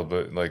Seattle,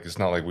 but like it's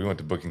not like we went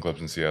to booking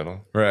clubs in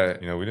Seattle,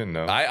 Right. You know, we didn't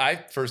know.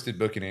 I first did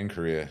booking in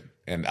Korea,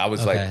 and I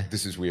was like,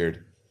 "This is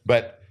weird."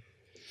 But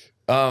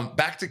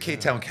back to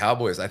K-Town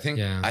Cowboys, I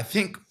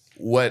think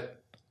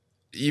what,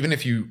 even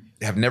if you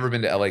have never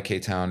been to LA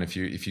K-Town, if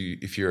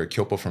you're a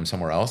Kyopo from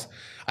somewhere else,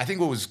 I think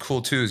what was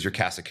cool too is your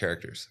cast of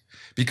characters,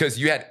 because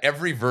you had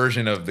every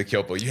version of the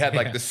Kyopo. You had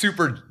like the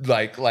super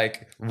like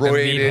roided,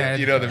 meathead.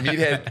 you know, the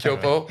meathead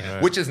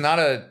Kyopo, which is not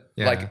a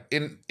like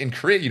in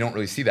Korea you don't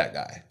really see that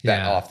guy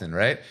that often,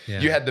 right?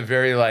 Yeah. You had the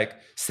very like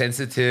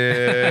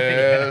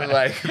sensitive,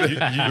 like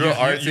real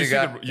artsy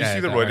guy. You see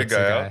the roided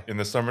guy out in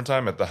the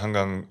summertime at the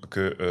Hangang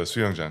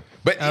수영장.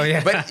 But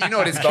you know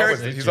what his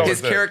character? he's always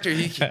His there. character.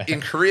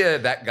 In Korea,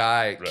 that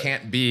guy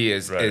can't be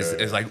as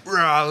like,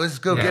 "Rah, let's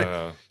go get it."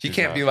 no, He he's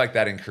can't not. be like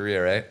that in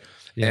Korea, right?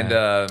 Yeah. And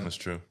That's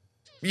true.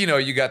 you know,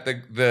 you got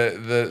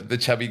the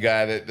chubby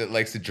guy that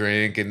likes to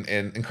drink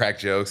and crack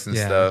jokes and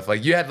Yeah. stuff.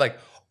 Like you had like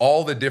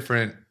all the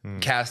different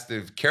cast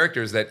of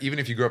characters that even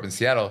if you grew up in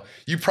Seattle,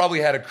 you probably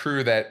had a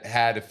crew that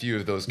had a few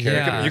of those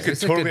characters. Yeah. You could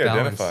It's a totally good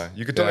balance. identify.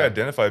 You could totally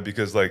identify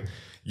because like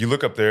you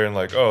look up there and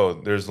like,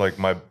 oh, there's like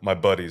my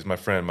buddies, my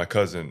friend, my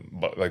cousin,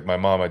 like my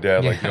mom, my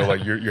dad, like you know,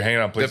 like you're hanging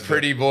out The places.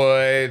 pretty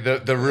boy,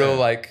 the real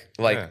like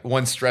Yeah.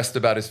 one stressed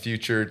about his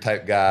future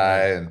type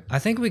guy, and I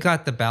think we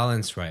got the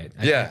balance right.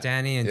 I Yeah. think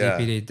Danny and Yeah.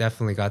 DPD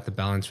definitely got the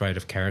balance right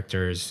of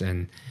characters,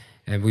 and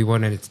we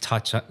wanted it to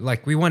touch,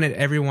 like we wanted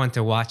everyone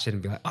to watch it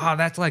and be like, oh,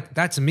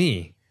 that's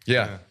me,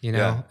 yeah, you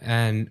know.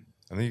 And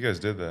I think you guys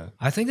did that.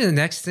 I think the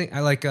next thing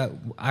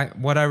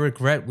what I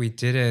regret we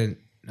didn't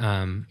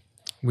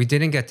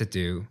get to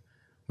do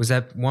was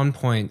at one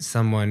point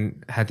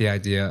someone had the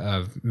idea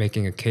of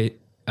making a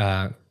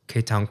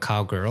K-Town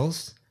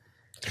Cowgirls.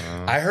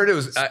 I heard it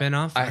was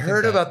Spin-off? I I think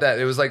heard that- about that.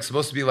 It was like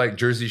supposed to be like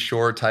Jersey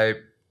Shore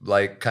type,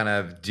 like kind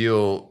of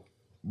deal,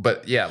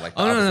 but yeah, like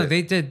the Oh no,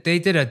 opposite. they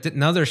did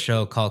another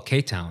show called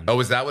K-Town. Oh,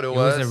 was that what it It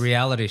was? was a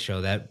reality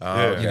show that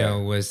okay. you know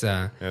was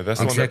that's the one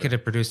that-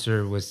 executive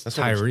producer was what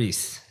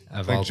Tyrese of I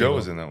all think Joe people.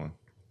 was in that one.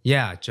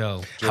 Yeah,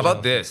 Joe. How about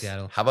from this?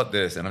 Seattle. How about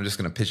this? And I'm just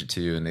gonna pitch it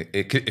to you. And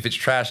if it's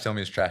trash, tell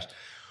me it's trash.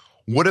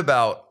 What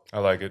about I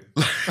like it.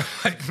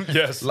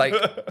 Yes. like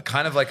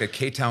kind of like a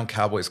K-Town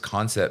Cowboys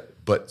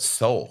concept, but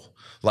soul?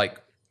 Like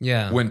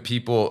Yeah. when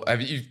people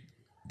have you.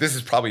 This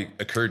has probably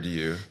occurred to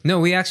you. No,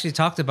 we actually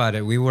talked about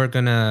it. We were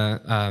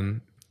gonna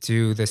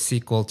do the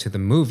sequel to the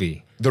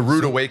movie. The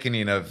rude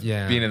awakening of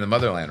Yeah. being in the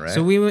motherland, right?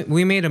 So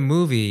we made a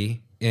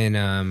movie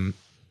in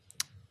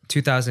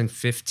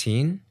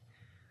 2015,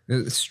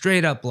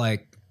 straight up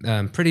like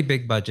pretty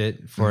big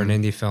budget for an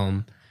indie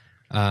film.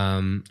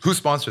 Who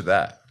sponsored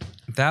that?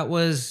 That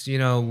was, you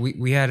know,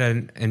 we had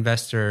an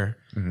investor,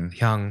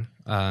 Hyung,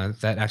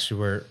 that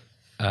actually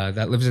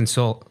that lives in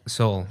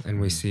Seoul, and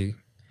we see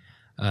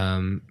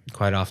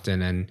quite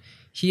often. And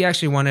he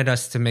actually wanted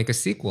us to make a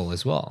sequel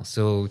as well.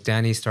 So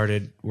Danny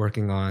started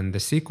working on the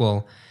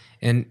sequel.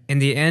 And in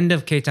the end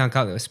of K-Town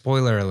Cowboy,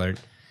 spoiler alert,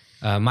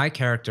 my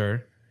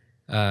character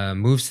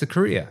moves to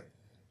Korea.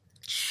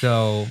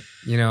 So,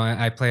 you know,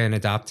 I play an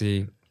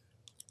adoptee.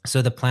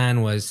 So the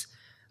plan was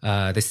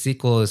the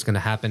sequel is going to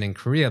happen in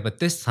Korea, but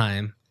this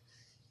time,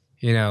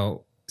 you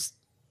know,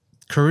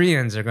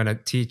 Koreans are going to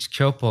teach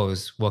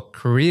Kyopos what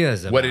Korea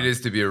is about. What it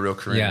is to be a real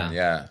Korean?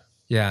 Yeah.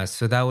 Yeah,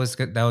 so that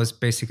was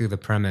basically the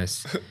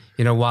premise.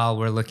 You know, while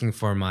we're looking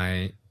for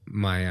my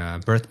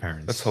birth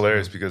parents. That's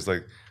hilarious because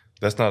like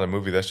that's not a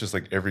movie. That's just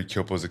like every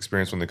Kyopo's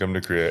experience when they come to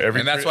Korea.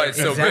 And that's why it's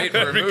so great for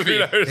a every movie.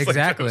 Korean is like,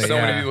 Exactly. So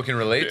yeah. many people can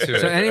relate to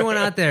it. So anyone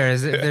out there,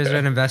 if there's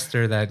an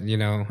investor that you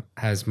know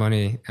has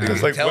money,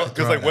 Because like, Tell-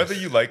 whether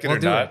you like it We'll or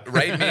do not, it.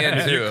 Write me in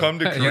if you too. come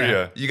to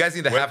Korea, You guys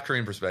need to have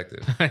Korean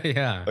perspective.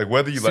 yeah, like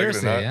whether you like it or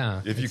Seriously, not,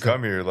 yeah. if you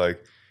come here,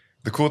 like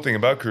the cool thing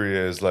about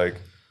Korea is like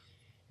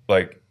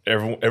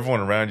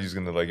everyone around you is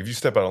gonna like if you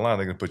step out of line,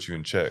 they're gonna put you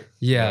in check.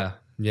 yeah.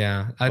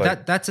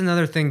 Like- That's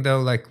another thing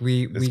though. Like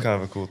It's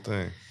kind of a cool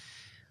thing.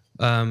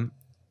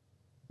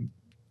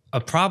 A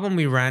problem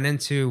we ran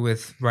into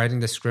with writing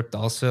the script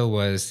also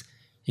was,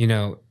 you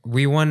know,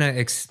 we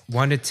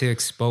wanted to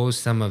expose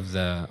some of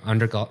the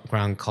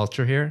underground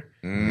culture here,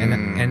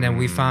 and then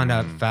we found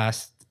out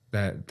fast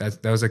that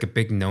was like a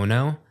big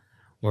no-no,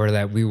 or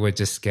that we would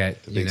just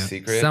get big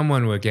secret?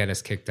 someone would get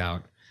us kicked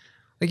out,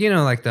 like you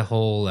know, like the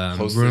whole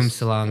Hostess. room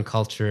salon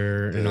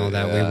culture and all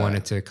that. Yeah. We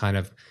wanted to kind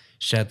of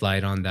shed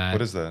light on that.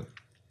 What is that?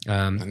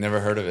 I've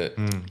never heard of it.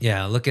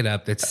 Yeah, look it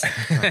up. It's,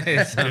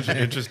 it's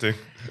Interesting.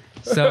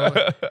 so,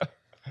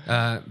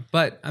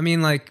 but I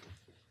mean, like,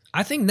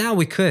 I think now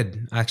we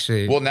could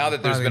actually. Well, now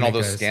that there's probably been all make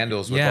those us-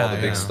 scandals with all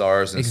the big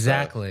stars and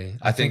exactly. stuff,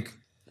 I think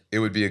it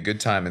would be a good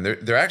time. And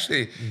they're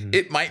actually,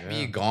 it might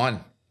be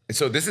gone.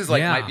 So this is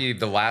like Yeah. might be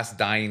the last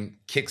dying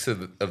kicks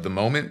of the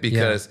moment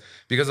because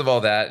of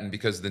all that and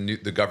because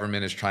the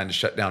government is trying to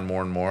shut down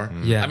more and more.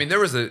 Yeah. I mean,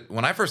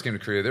 when I first came to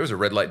Korea, there was a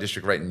red light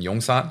district right in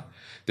Yongsan.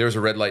 There was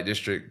a red light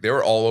district. They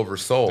were all over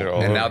Seoul,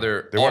 and now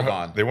they're all weren't-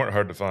 gone. They weren't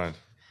hard to find.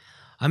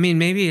 I mean,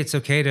 maybe it's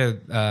okay to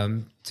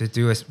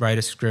write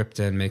a script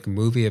and make a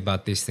movie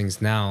about these things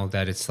now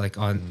that it's like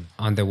on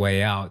the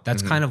way out.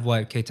 That's kind of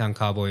what K-Town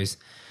Cowboys,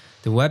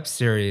 the web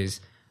series,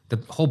 the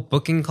whole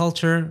booking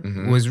culture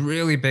was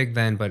really big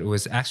then, but it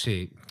was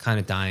actually kind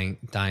of dying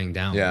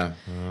down. Yeah.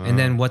 And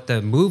then what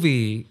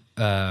we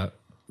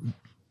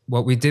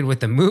did with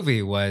the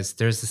movie was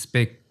there's this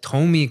big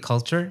Tomi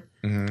culture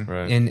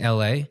Right. in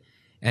LA,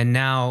 and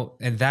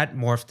that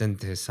morphed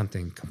into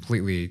something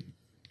completely,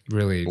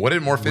 really. What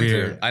did it morph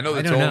weird. into? I know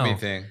the don't Tomi know.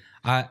 thing.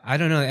 I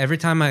don't know. Every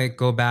time I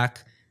go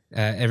back,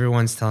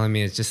 everyone's telling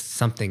me it's just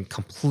something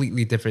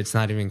completely different. It's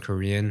not even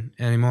Korean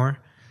anymore.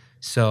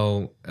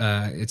 So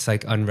it's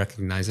like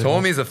unrecognizable.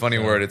 Tomi is a funny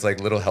word. It's like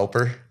little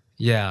helper.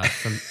 Yeah.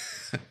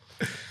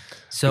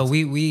 So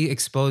we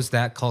exposed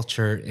that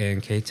culture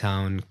in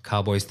K-Town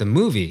Cowboys, the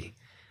movie,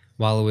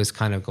 while it was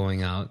kind of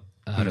going out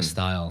of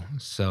style.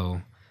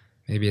 So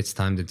maybe it's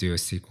time to do a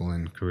sequel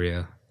in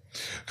Korea.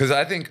 Because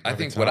I think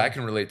what I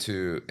can relate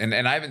to, and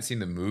I haven't seen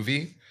the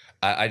movie.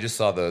 I just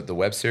saw the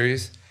web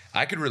series.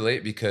 I could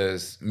relate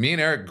because me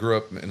and Eric grew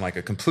up in like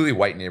a completely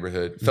white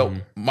neighborhood. Felt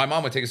my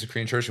mom would take us to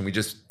Korean church, and we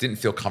just didn't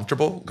feel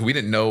comfortable because we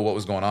didn't know what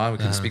was going on. We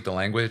couldn't speak the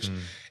language,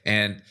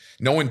 and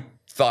no one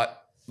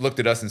looked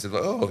at us and said,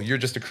 "Oh, you're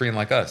just a Korean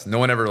like us." No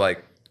one ever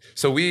like.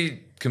 So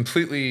we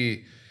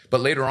completely. But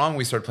later on,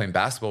 we started playing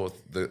basketball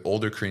with the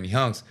older Korean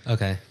Hyungs.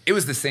 Okay. It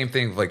was the same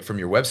thing like from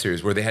your web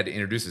series where they had to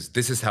introduce us.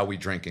 This is how we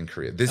drink in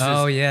Korea. These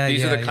Oh, yeah,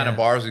 are the kind of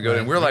bars we go to.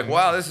 And we're like,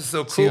 wow, this is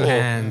so cool. 2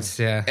 hands,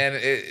 yeah. And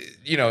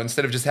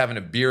instead of just having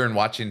a beer and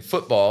watching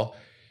football,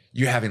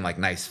 you're having like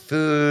nice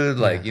food.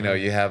 Like,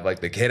 you have like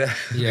the keranjim.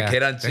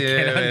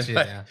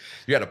 Yeah.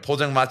 You got a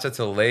poljang matcha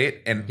till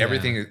late and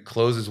everything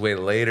closes way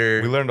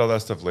later. We learned all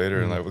that stuff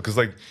later in life because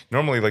like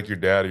normally like your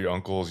dad or your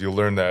uncles, you'll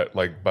learn that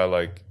like by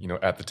like,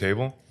 at the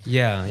table.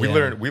 Yeah. We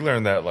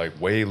learned that like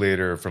way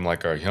later from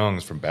like our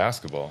Hyungs from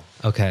basketball.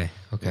 Okay.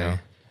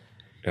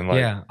 And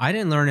like I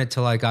didn't learn it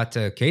till I got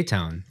to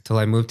K-Town, till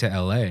I moved to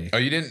LA. Oh,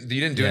 you didn't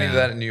do any of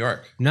that in New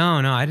York? No,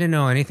 I didn't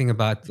know anything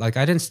about, like,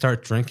 I didn't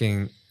start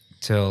drinking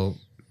till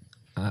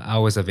I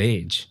was of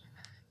age,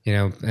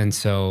 and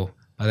so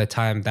by the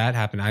time that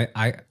happened,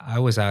 I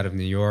was out of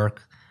New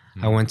York.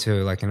 I went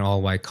to like an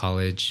all-white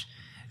college,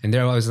 and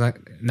there I was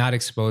like not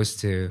exposed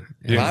to.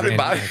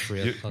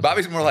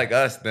 Bobby's more like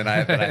us than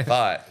I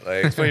thought.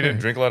 Like, that's why you didn't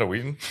drink a lot of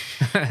Wheaton.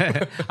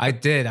 I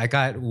did. I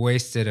got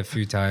wasted a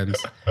few times.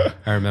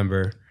 I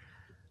remember.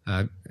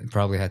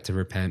 Probably had to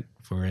repent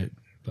for it.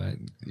 But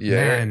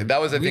man, that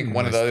was I think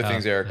one of the other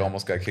things Eric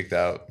almost got kicked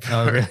out.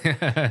 Oh,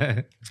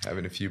 really?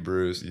 Having a few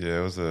brews. Yeah,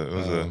 it was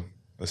a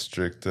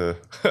strict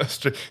because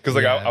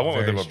like I went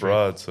with him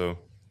abroad, so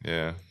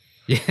yeah.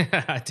 Yeah,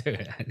 I do.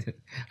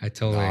 I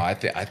totally. No, I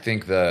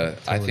think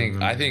that's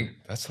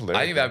hilarious.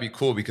 I think that'd be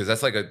cool because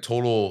that's like a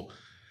total,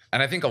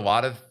 and I think a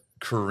lot of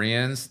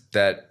Koreans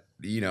that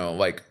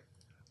like.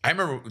 I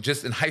remember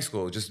just in high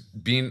school, just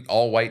being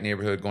all white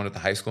neighborhood, going to the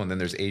high school, and then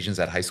there's Asians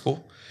at high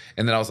school.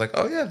 And then I was like,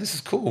 oh yeah, this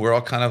is cool. We're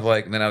all kind of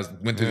like, and then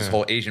went through this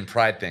whole Asian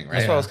pride thing, right?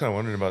 That's what I was kind of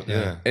wondering about.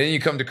 Yeah. And then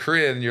you come to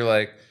Korea and you're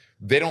like,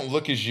 they don't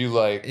look at you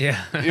like,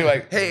 you're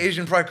like, hey,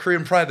 Asian pride,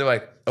 Korean pride. They're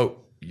like, oh,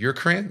 you're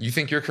Korean? You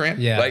think you're Korean?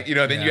 Yeah. Like,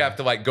 then you have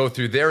to like go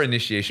through their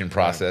initiation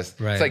process.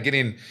 Right. It's like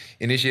getting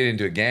initiated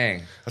into a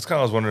gang. That's kind of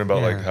what I was wondering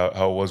about like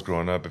how it was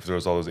growing up, if there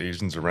was all those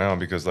Asians around,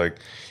 because like,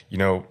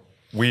 when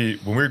we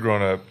were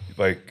growing up,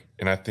 like,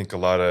 and I think a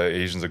lot of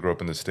Asians that grow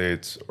up in the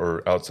States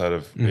or outside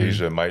of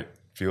Asia might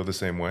feel the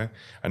same way.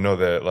 I know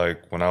that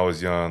like when I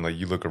was young, like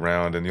you look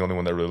around and the only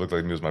one that really looked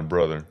like me was my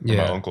brother, or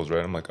my uncles,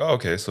 right? I'm like, oh,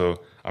 okay,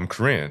 so I'm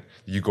Korean.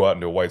 You go out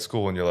into a white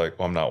school and you're like,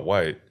 well, I'm not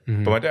white,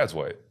 but my dad's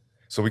white.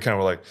 So we kind of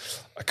were like,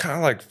 I kind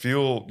of like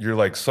feel you're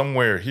like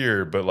somewhere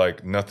here, but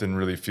like nothing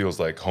really feels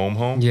like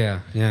home.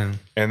 Yeah.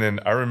 And then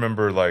I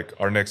remember like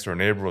our next door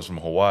neighbor was from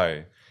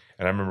Hawaii.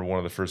 And I remember one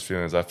of the first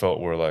feelings I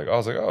felt were like, I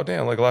was like, oh,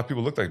 damn, like a lot of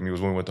people look like me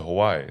was when we went to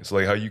Hawaii. So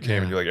like how you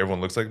came and you're like,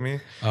 everyone looks like me.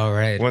 Oh,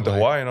 right. We went to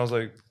Hawaii and I was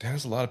like, damn,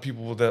 there's a lot of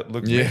people that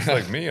look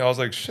like me. I was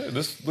like, shit,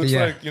 this looks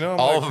like,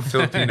 all of them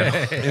Filipino.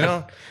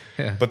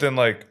 Yeah. But then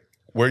like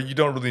where you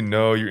don't really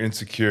know, you're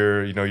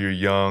insecure, you're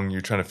young,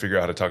 you're trying to figure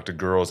out how to talk to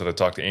girls, how to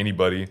talk to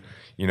anybody,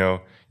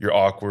 you're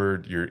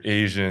awkward, you're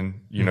Asian,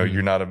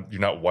 you're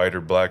not white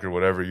or black or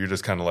whatever. You're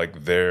just kind of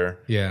like there.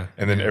 Yeah.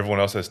 And then everyone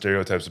else has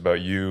stereotypes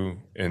about you,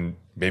 and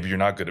maybe you're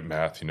not good at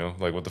math,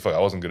 like what the fuck? I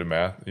wasn't good at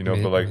math,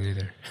 but like,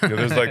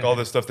 there's like all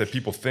this stuff that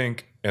people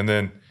think, and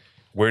then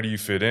where do you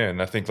fit in?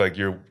 I think like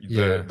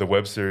the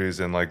web series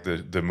and like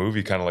the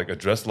movie kind of like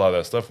addressed a lot of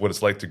that stuff, what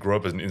it's like to grow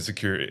up as an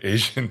insecure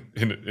Asian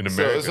in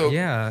America.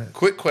 So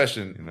quick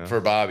question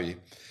for Bobby.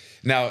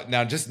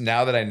 Now, just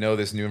now that I know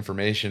this new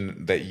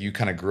information that you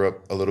kind of grew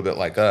up a little bit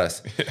like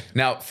us.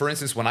 Now, for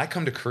instance, when I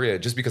come to Korea,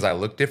 just because I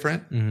look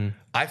different,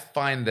 I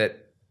find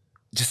that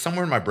just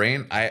somewhere in my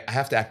brain, I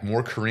have to act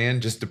more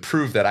Korean just to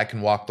prove that I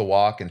can walk the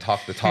walk and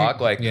talk the talk.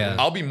 Like,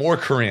 I'll be more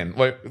Korean.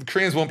 Like,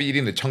 Koreans won't be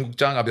eating the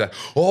청국장. I'll be like,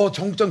 oh,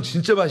 청국장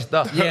진짜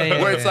맛있다.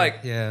 Where it's like,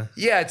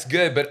 it's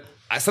good, but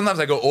sometimes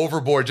I go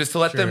overboard just to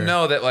let them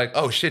know that like,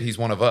 oh shit, he's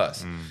one of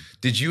us.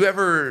 Did you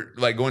ever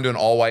like go into an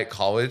all-white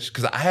college?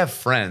 Because I have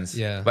friends,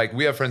 like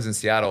we have friends in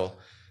Seattle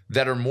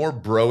that are more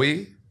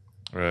bro-y.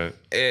 Right.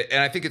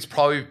 And I think it's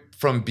probably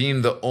from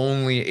being the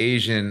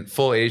only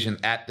full Asian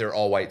at their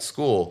all-white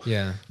school.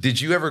 Yeah.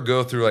 Did you ever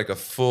go through like a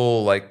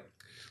full like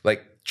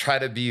try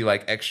to be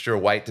like extra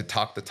white to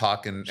talk the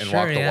talk and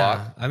walk the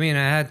walk? I mean,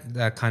 I had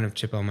that kind of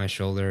chip on my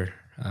shoulder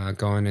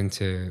going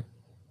into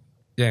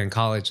in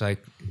college.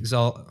 Like it's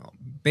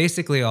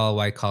basically all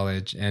white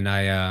college, and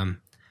I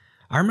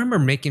remember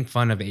making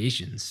fun of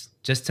Asians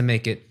just to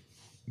make it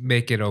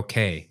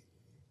okay,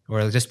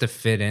 or just to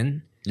fit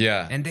in.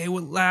 Yeah. And they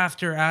would laugh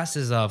their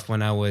asses off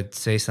when I would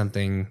say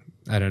something,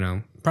 I don't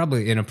know,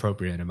 probably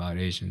inappropriate about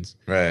Asians.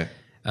 Right.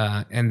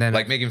 And then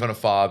like making fun of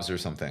fobs or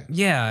something.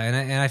 Yeah,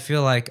 and I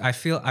feel like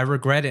I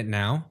regret it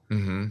now.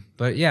 Mm-hmm.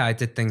 But yeah, I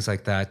did things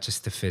like that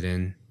just to fit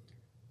in.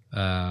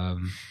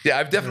 Yeah,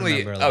 I've definitely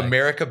remember, like-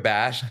 America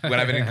bashed when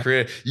I've been in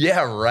Korea.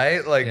 Yeah,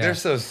 right. Like Yeah. they're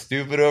so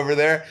stupid over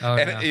there. Oh,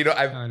 and no. you know,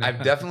 I've Oh, no.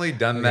 I've definitely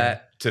done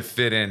that to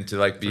fit in, to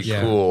like be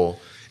Yeah. cool.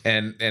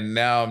 And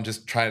now I'm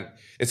just trying.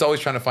 It's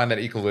always trying to find that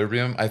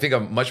equilibrium. I think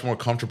I'm much more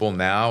comfortable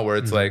now, where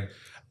it's like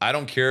I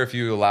don't care if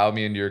you allow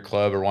me into your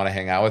club or want to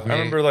hang out with me. I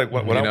remember like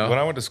when You know?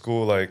 I went to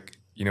school, like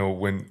you know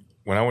when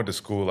I went to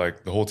school,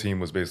 like the whole team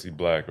was basically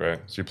black, right?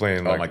 So you're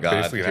playing Oh like my God,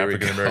 basically an here we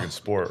African American go.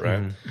 sport,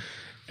 right?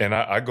 And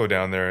I go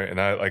down there,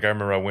 and I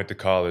remember I went to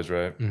college,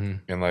 right?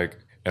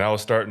 And I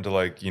was starting to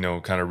like, you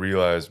know, kind of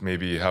realize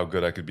maybe how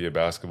good I could be at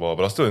basketball,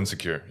 but I was still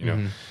insecure, you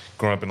know,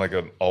 growing up in like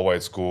an all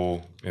white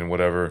school and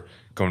whatever,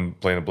 going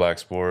playing a black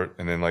sport,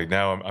 and then like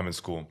now I'm in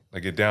school. I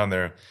get down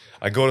there,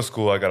 I go to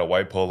school, I got a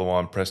white polo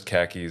on, pressed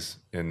khakis,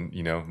 and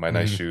you know my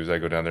nice shoes. I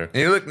go down there. And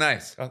you look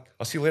nice.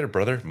 I'll see you later,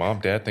 brother. Mom,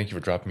 Dad, thank you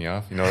for dropping me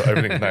off. You know,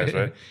 everything's nice,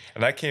 right?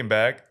 And I came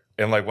back,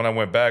 and like when I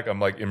went back, I'm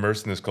like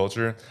immersed in this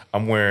culture.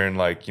 I'm wearing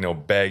like, you know,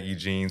 baggy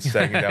jeans,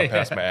 sagging down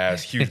past my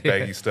ass, huge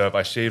baggy stuff.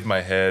 I shaved my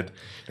head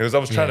because I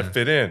was trying to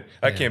fit in.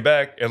 I came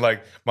back, and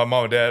like my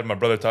mom and dad, my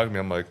brother talked to me.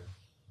 I'm like,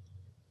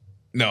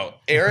 No,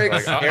 Eric,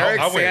 Like, Eric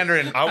I went- Sander,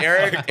 and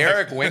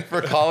Eric went for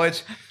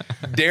college.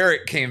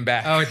 Derek came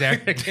back. Oh,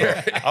 Derek.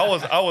 I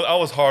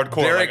was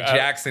hardcore. Derek Like,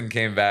 Jackson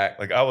came back.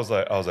 I was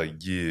like,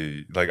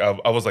 yeah. Like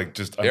I was like,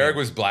 just I Eric mean,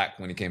 was black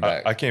when he came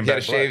back. I came he had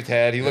back a shaved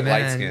head. He looked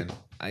Man, light skinned.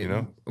 you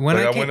know, when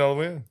like, I I came- went all the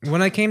way in.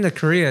 When I came to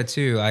Korea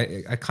too,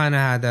 I kind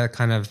of had that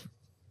kind of.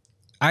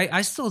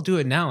 I still do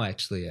it now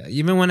actually.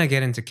 Even when I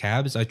get into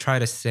cabs, I try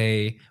to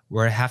say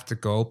where I have to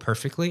go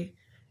perfectly,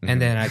 and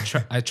then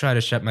I try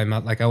to shut my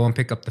mouth. Like I won't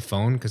pick up the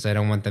phone because I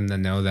don't want them to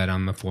know that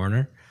I'm a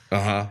foreigner.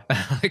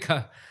 Like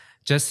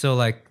just so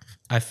like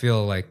I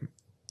feel like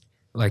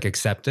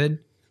accepted.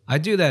 I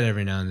do that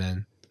every now and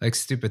then, like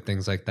stupid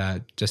things like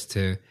that, just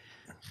to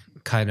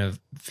kind of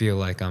feel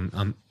like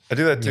I'm I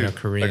do that too. you know,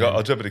 Korean. Like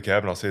I'll jump in the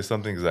cab and I'll say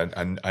something because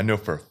I know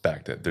for a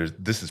fact that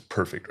this is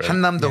perfect, right?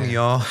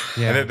 한남동이요.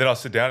 yeah. And then I'll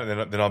sit down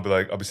and then I'll be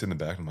like, I'll be sitting in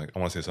the back. And I'm like, I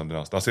want to say something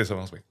else. And I'll say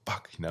something else. I'm like,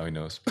 fuck, now he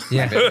knows.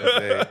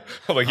 yeah.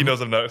 I'm like, he knows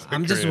I'm not.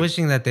 I'm just Korean.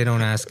 wishing that they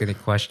don't ask any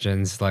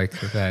questions like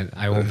that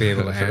I won't be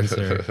able to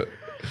answer.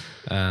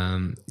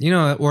 You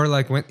know, or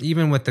like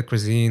even with the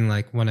cuisine,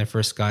 like when I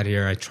first got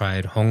here, I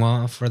tried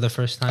hongo for the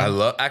first time.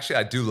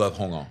 I do love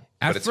hongo.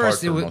 At But it's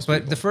first, hard for most but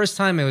people. the first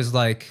time it was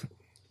like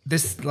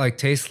this, like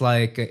tastes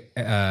like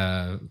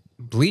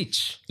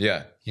bleach.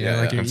 Yeah. You know,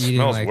 yeah, like yeah. you're It eating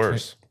smells like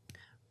worse.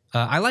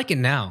 I like it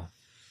now,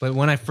 but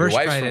when I Your first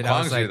wife's tried from it, I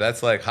was Gwangju. like,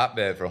 That's like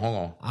hotbed for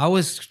hongo. I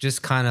was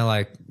just kind of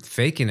like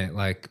faking it,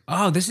 like,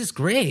 oh, this is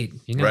great.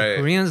 You know, Right.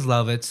 Koreans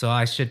love it, so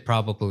I should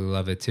probably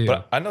love it too.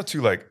 But I know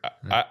too, like,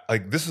 I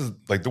like this is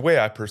like the way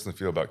I personally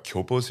feel about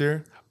kyopos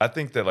here. I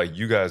think that like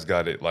you guys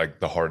got it like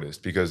the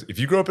hardest because if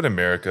you grow up in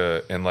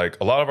America and like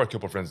a lot of our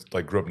kyopo friends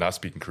like grew up not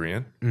speaking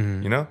Korean,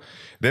 you know,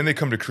 then they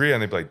come to Korea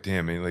and they be like,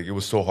 damn, man, like it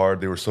was so hard.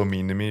 They were so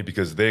mean to me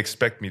because they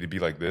expect me to be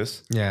like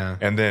this. Yeah.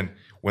 And then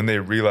when they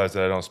realize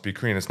that I don't speak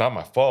Korean, it's not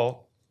my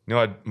fault. You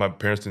know, my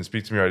parents didn't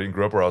speak to me, or I didn't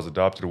grow up, or I was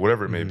adopted, or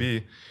whatever it may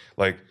be.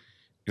 Like,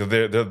 you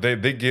know,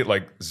 they get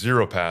like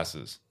zero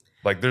passes.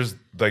 Like there's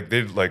like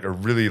they like are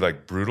really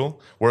like brutal.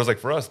 Whereas like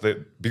for us,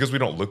 because we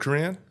don't look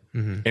Korean,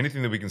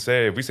 anything that we can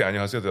say, if we say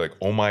안녕하세요, they're like,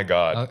 oh my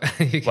god,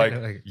 You like, kinda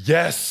like-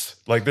 yes,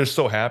 like they're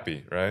so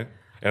happy, right?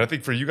 And I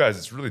think for you guys,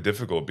 it's really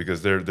difficult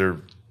because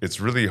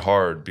it's really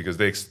hard because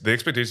the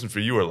expectations for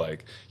you are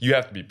like you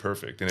have to be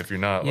perfect, and if you're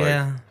not,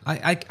 Yeah,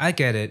 I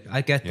get it.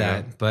 I get You know?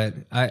 that, but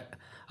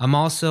I'm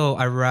also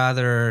I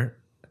rather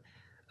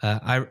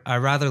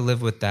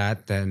live with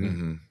that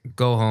than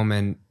go home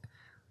and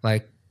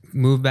like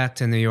move back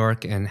to New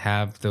York and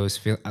have those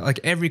feel like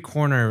every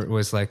corner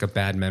was like a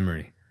bad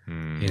memory.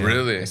 you know?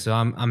 Really? So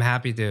I'm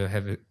happy to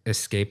have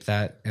escaped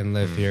that and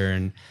live here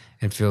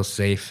and feel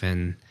safe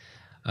and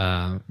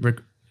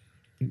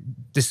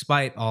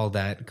despite all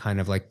that kind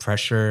of like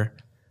pressure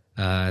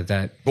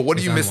that. But what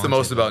do is you miss the unwanted.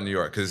 most about New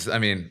York? Because I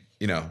mean,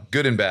 you know,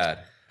 good and bad.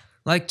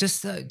 Like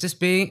just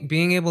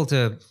being able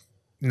to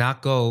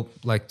not go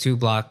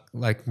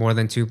like more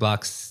than 2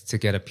 blocks to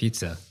get a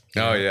pizza.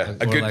 you Oh, know? yeah. A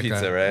Or good like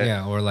pizza, right?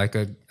 Yeah, or like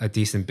a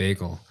decent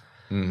bagel.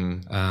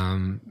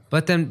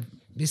 But then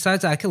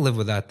besides that, I could live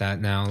without that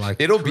now. Like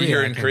It'll be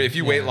here I in can- Korea. If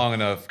you wait yeah. long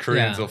enough,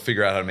 Koreans Yeah. will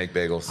figure out how to make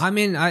bagels. I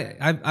mean,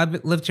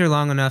 I've lived here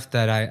long enough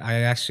that I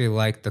actually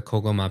like the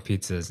kogoma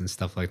pizzas and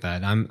stuff like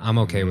that. I'm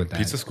okay with that.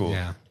 Pizza school.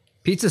 Yeah,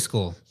 pizza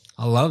school.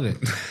 I love it.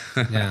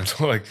 Yeah,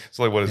 so like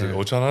what is it?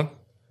 Ochanan?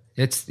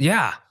 it's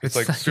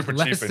like super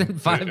less cheap than and-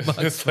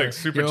 $5. it's like for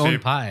super your own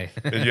cheap. pie.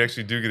 And you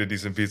actually do get a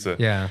decent pizza.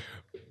 Yeah.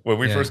 When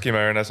we Yeah. first came out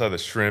here and I saw the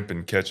shrimp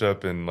and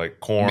ketchup and like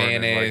corn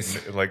Mayonnaise.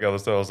 and like other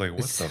stuff, I was like,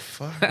 what the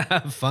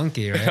fuck?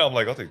 Funky, right? I'm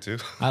like, I'll take 2.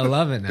 I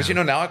love it now. But you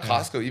know, now at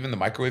Costco, even the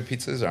microwave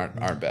pizzas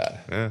aren't bad.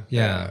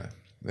 Yeah.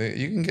 yeah.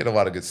 You can get a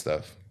lot of good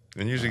stuff.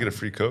 And you usually get a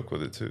free Coke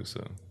with it too.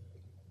 So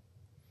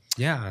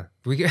Yeah,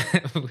 we get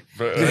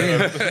But,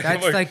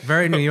 that's like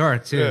very New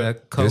York too. Yeah. The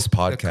Coke, This the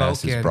podcast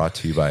Coke is and- brought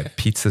to you by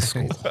Pizza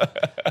School.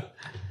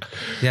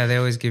 Yeah, they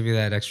always give you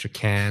that extra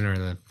can or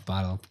the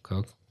bottle of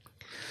Coke.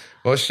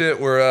 Well, shit,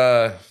 we're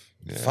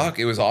fuck,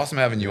 it was awesome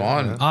having you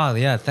on. Oh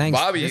yeah, thanks,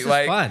 Bobby. This is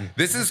like fun.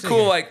 this is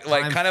cool. Like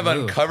time kind of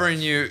flew.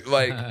 uncovering you,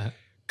 like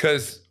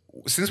because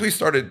since we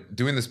started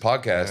doing this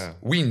podcast,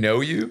 we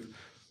know you,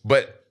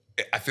 but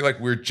I feel like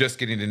we're just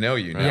getting to know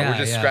you now. Yeah, we're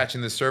just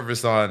scratching the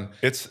surface on.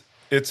 It's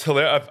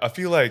hilarious. I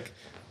feel like,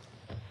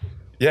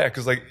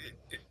 because like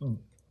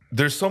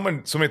there's so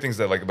many things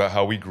that like about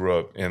how we grew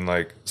up, and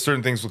like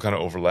certain things will kind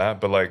of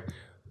overlap, but like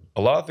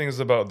a lot of things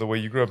about the way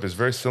you grew up is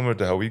very similar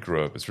to how we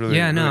grew up. It's really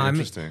really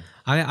interesting.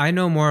 I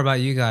know more about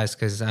you guys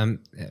because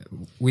I'm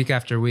week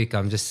after week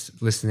I'm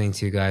just listening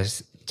to you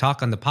guys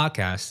talk on the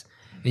podcast,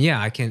 and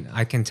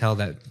I can tell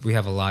that we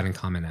have a lot in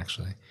common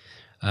actually.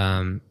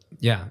 And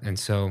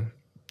so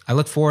I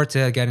look forward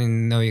to getting to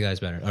know you guys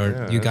better,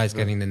 or you guys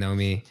getting to know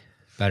me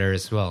better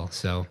as well.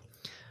 So,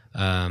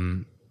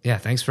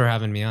 thanks for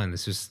having me on.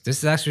 This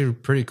is actually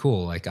pretty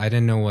cool. Like I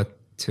didn't know what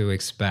to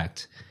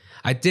expect.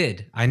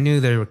 I knew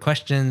there were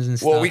questions and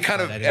stuff. Well, we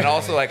kind of, and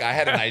also like I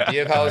had an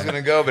idea of how it was going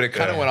to go, but it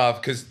kind of went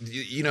off because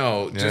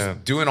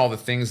just doing all the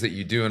things that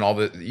you do and all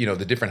the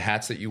the different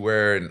hats that you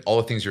wear and all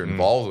the things you're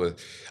involved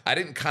with. I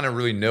didn't kind of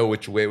really know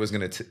which way it was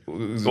going to.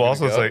 Well,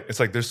 also it's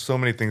like there's so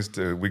many things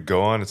we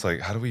go on. It's like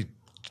how do we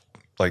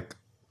like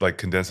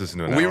condense this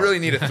into an hour? We really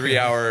need a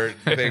 3-hour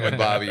thing with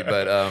Bobby,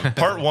 but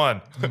part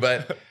 1.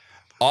 But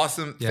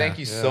awesome. Thank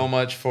you so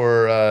much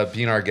for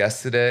being our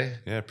guest today.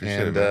 Yeah,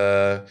 appreciate it.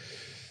 And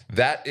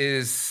that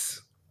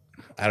is,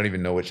 I don't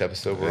even know which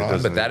episode we're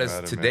on, but that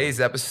is today's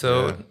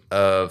episode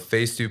of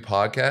Phase 2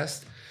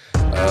 Podcast.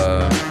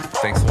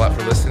 Thanks a lot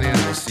for listening, and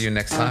we'll see you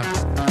next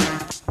time.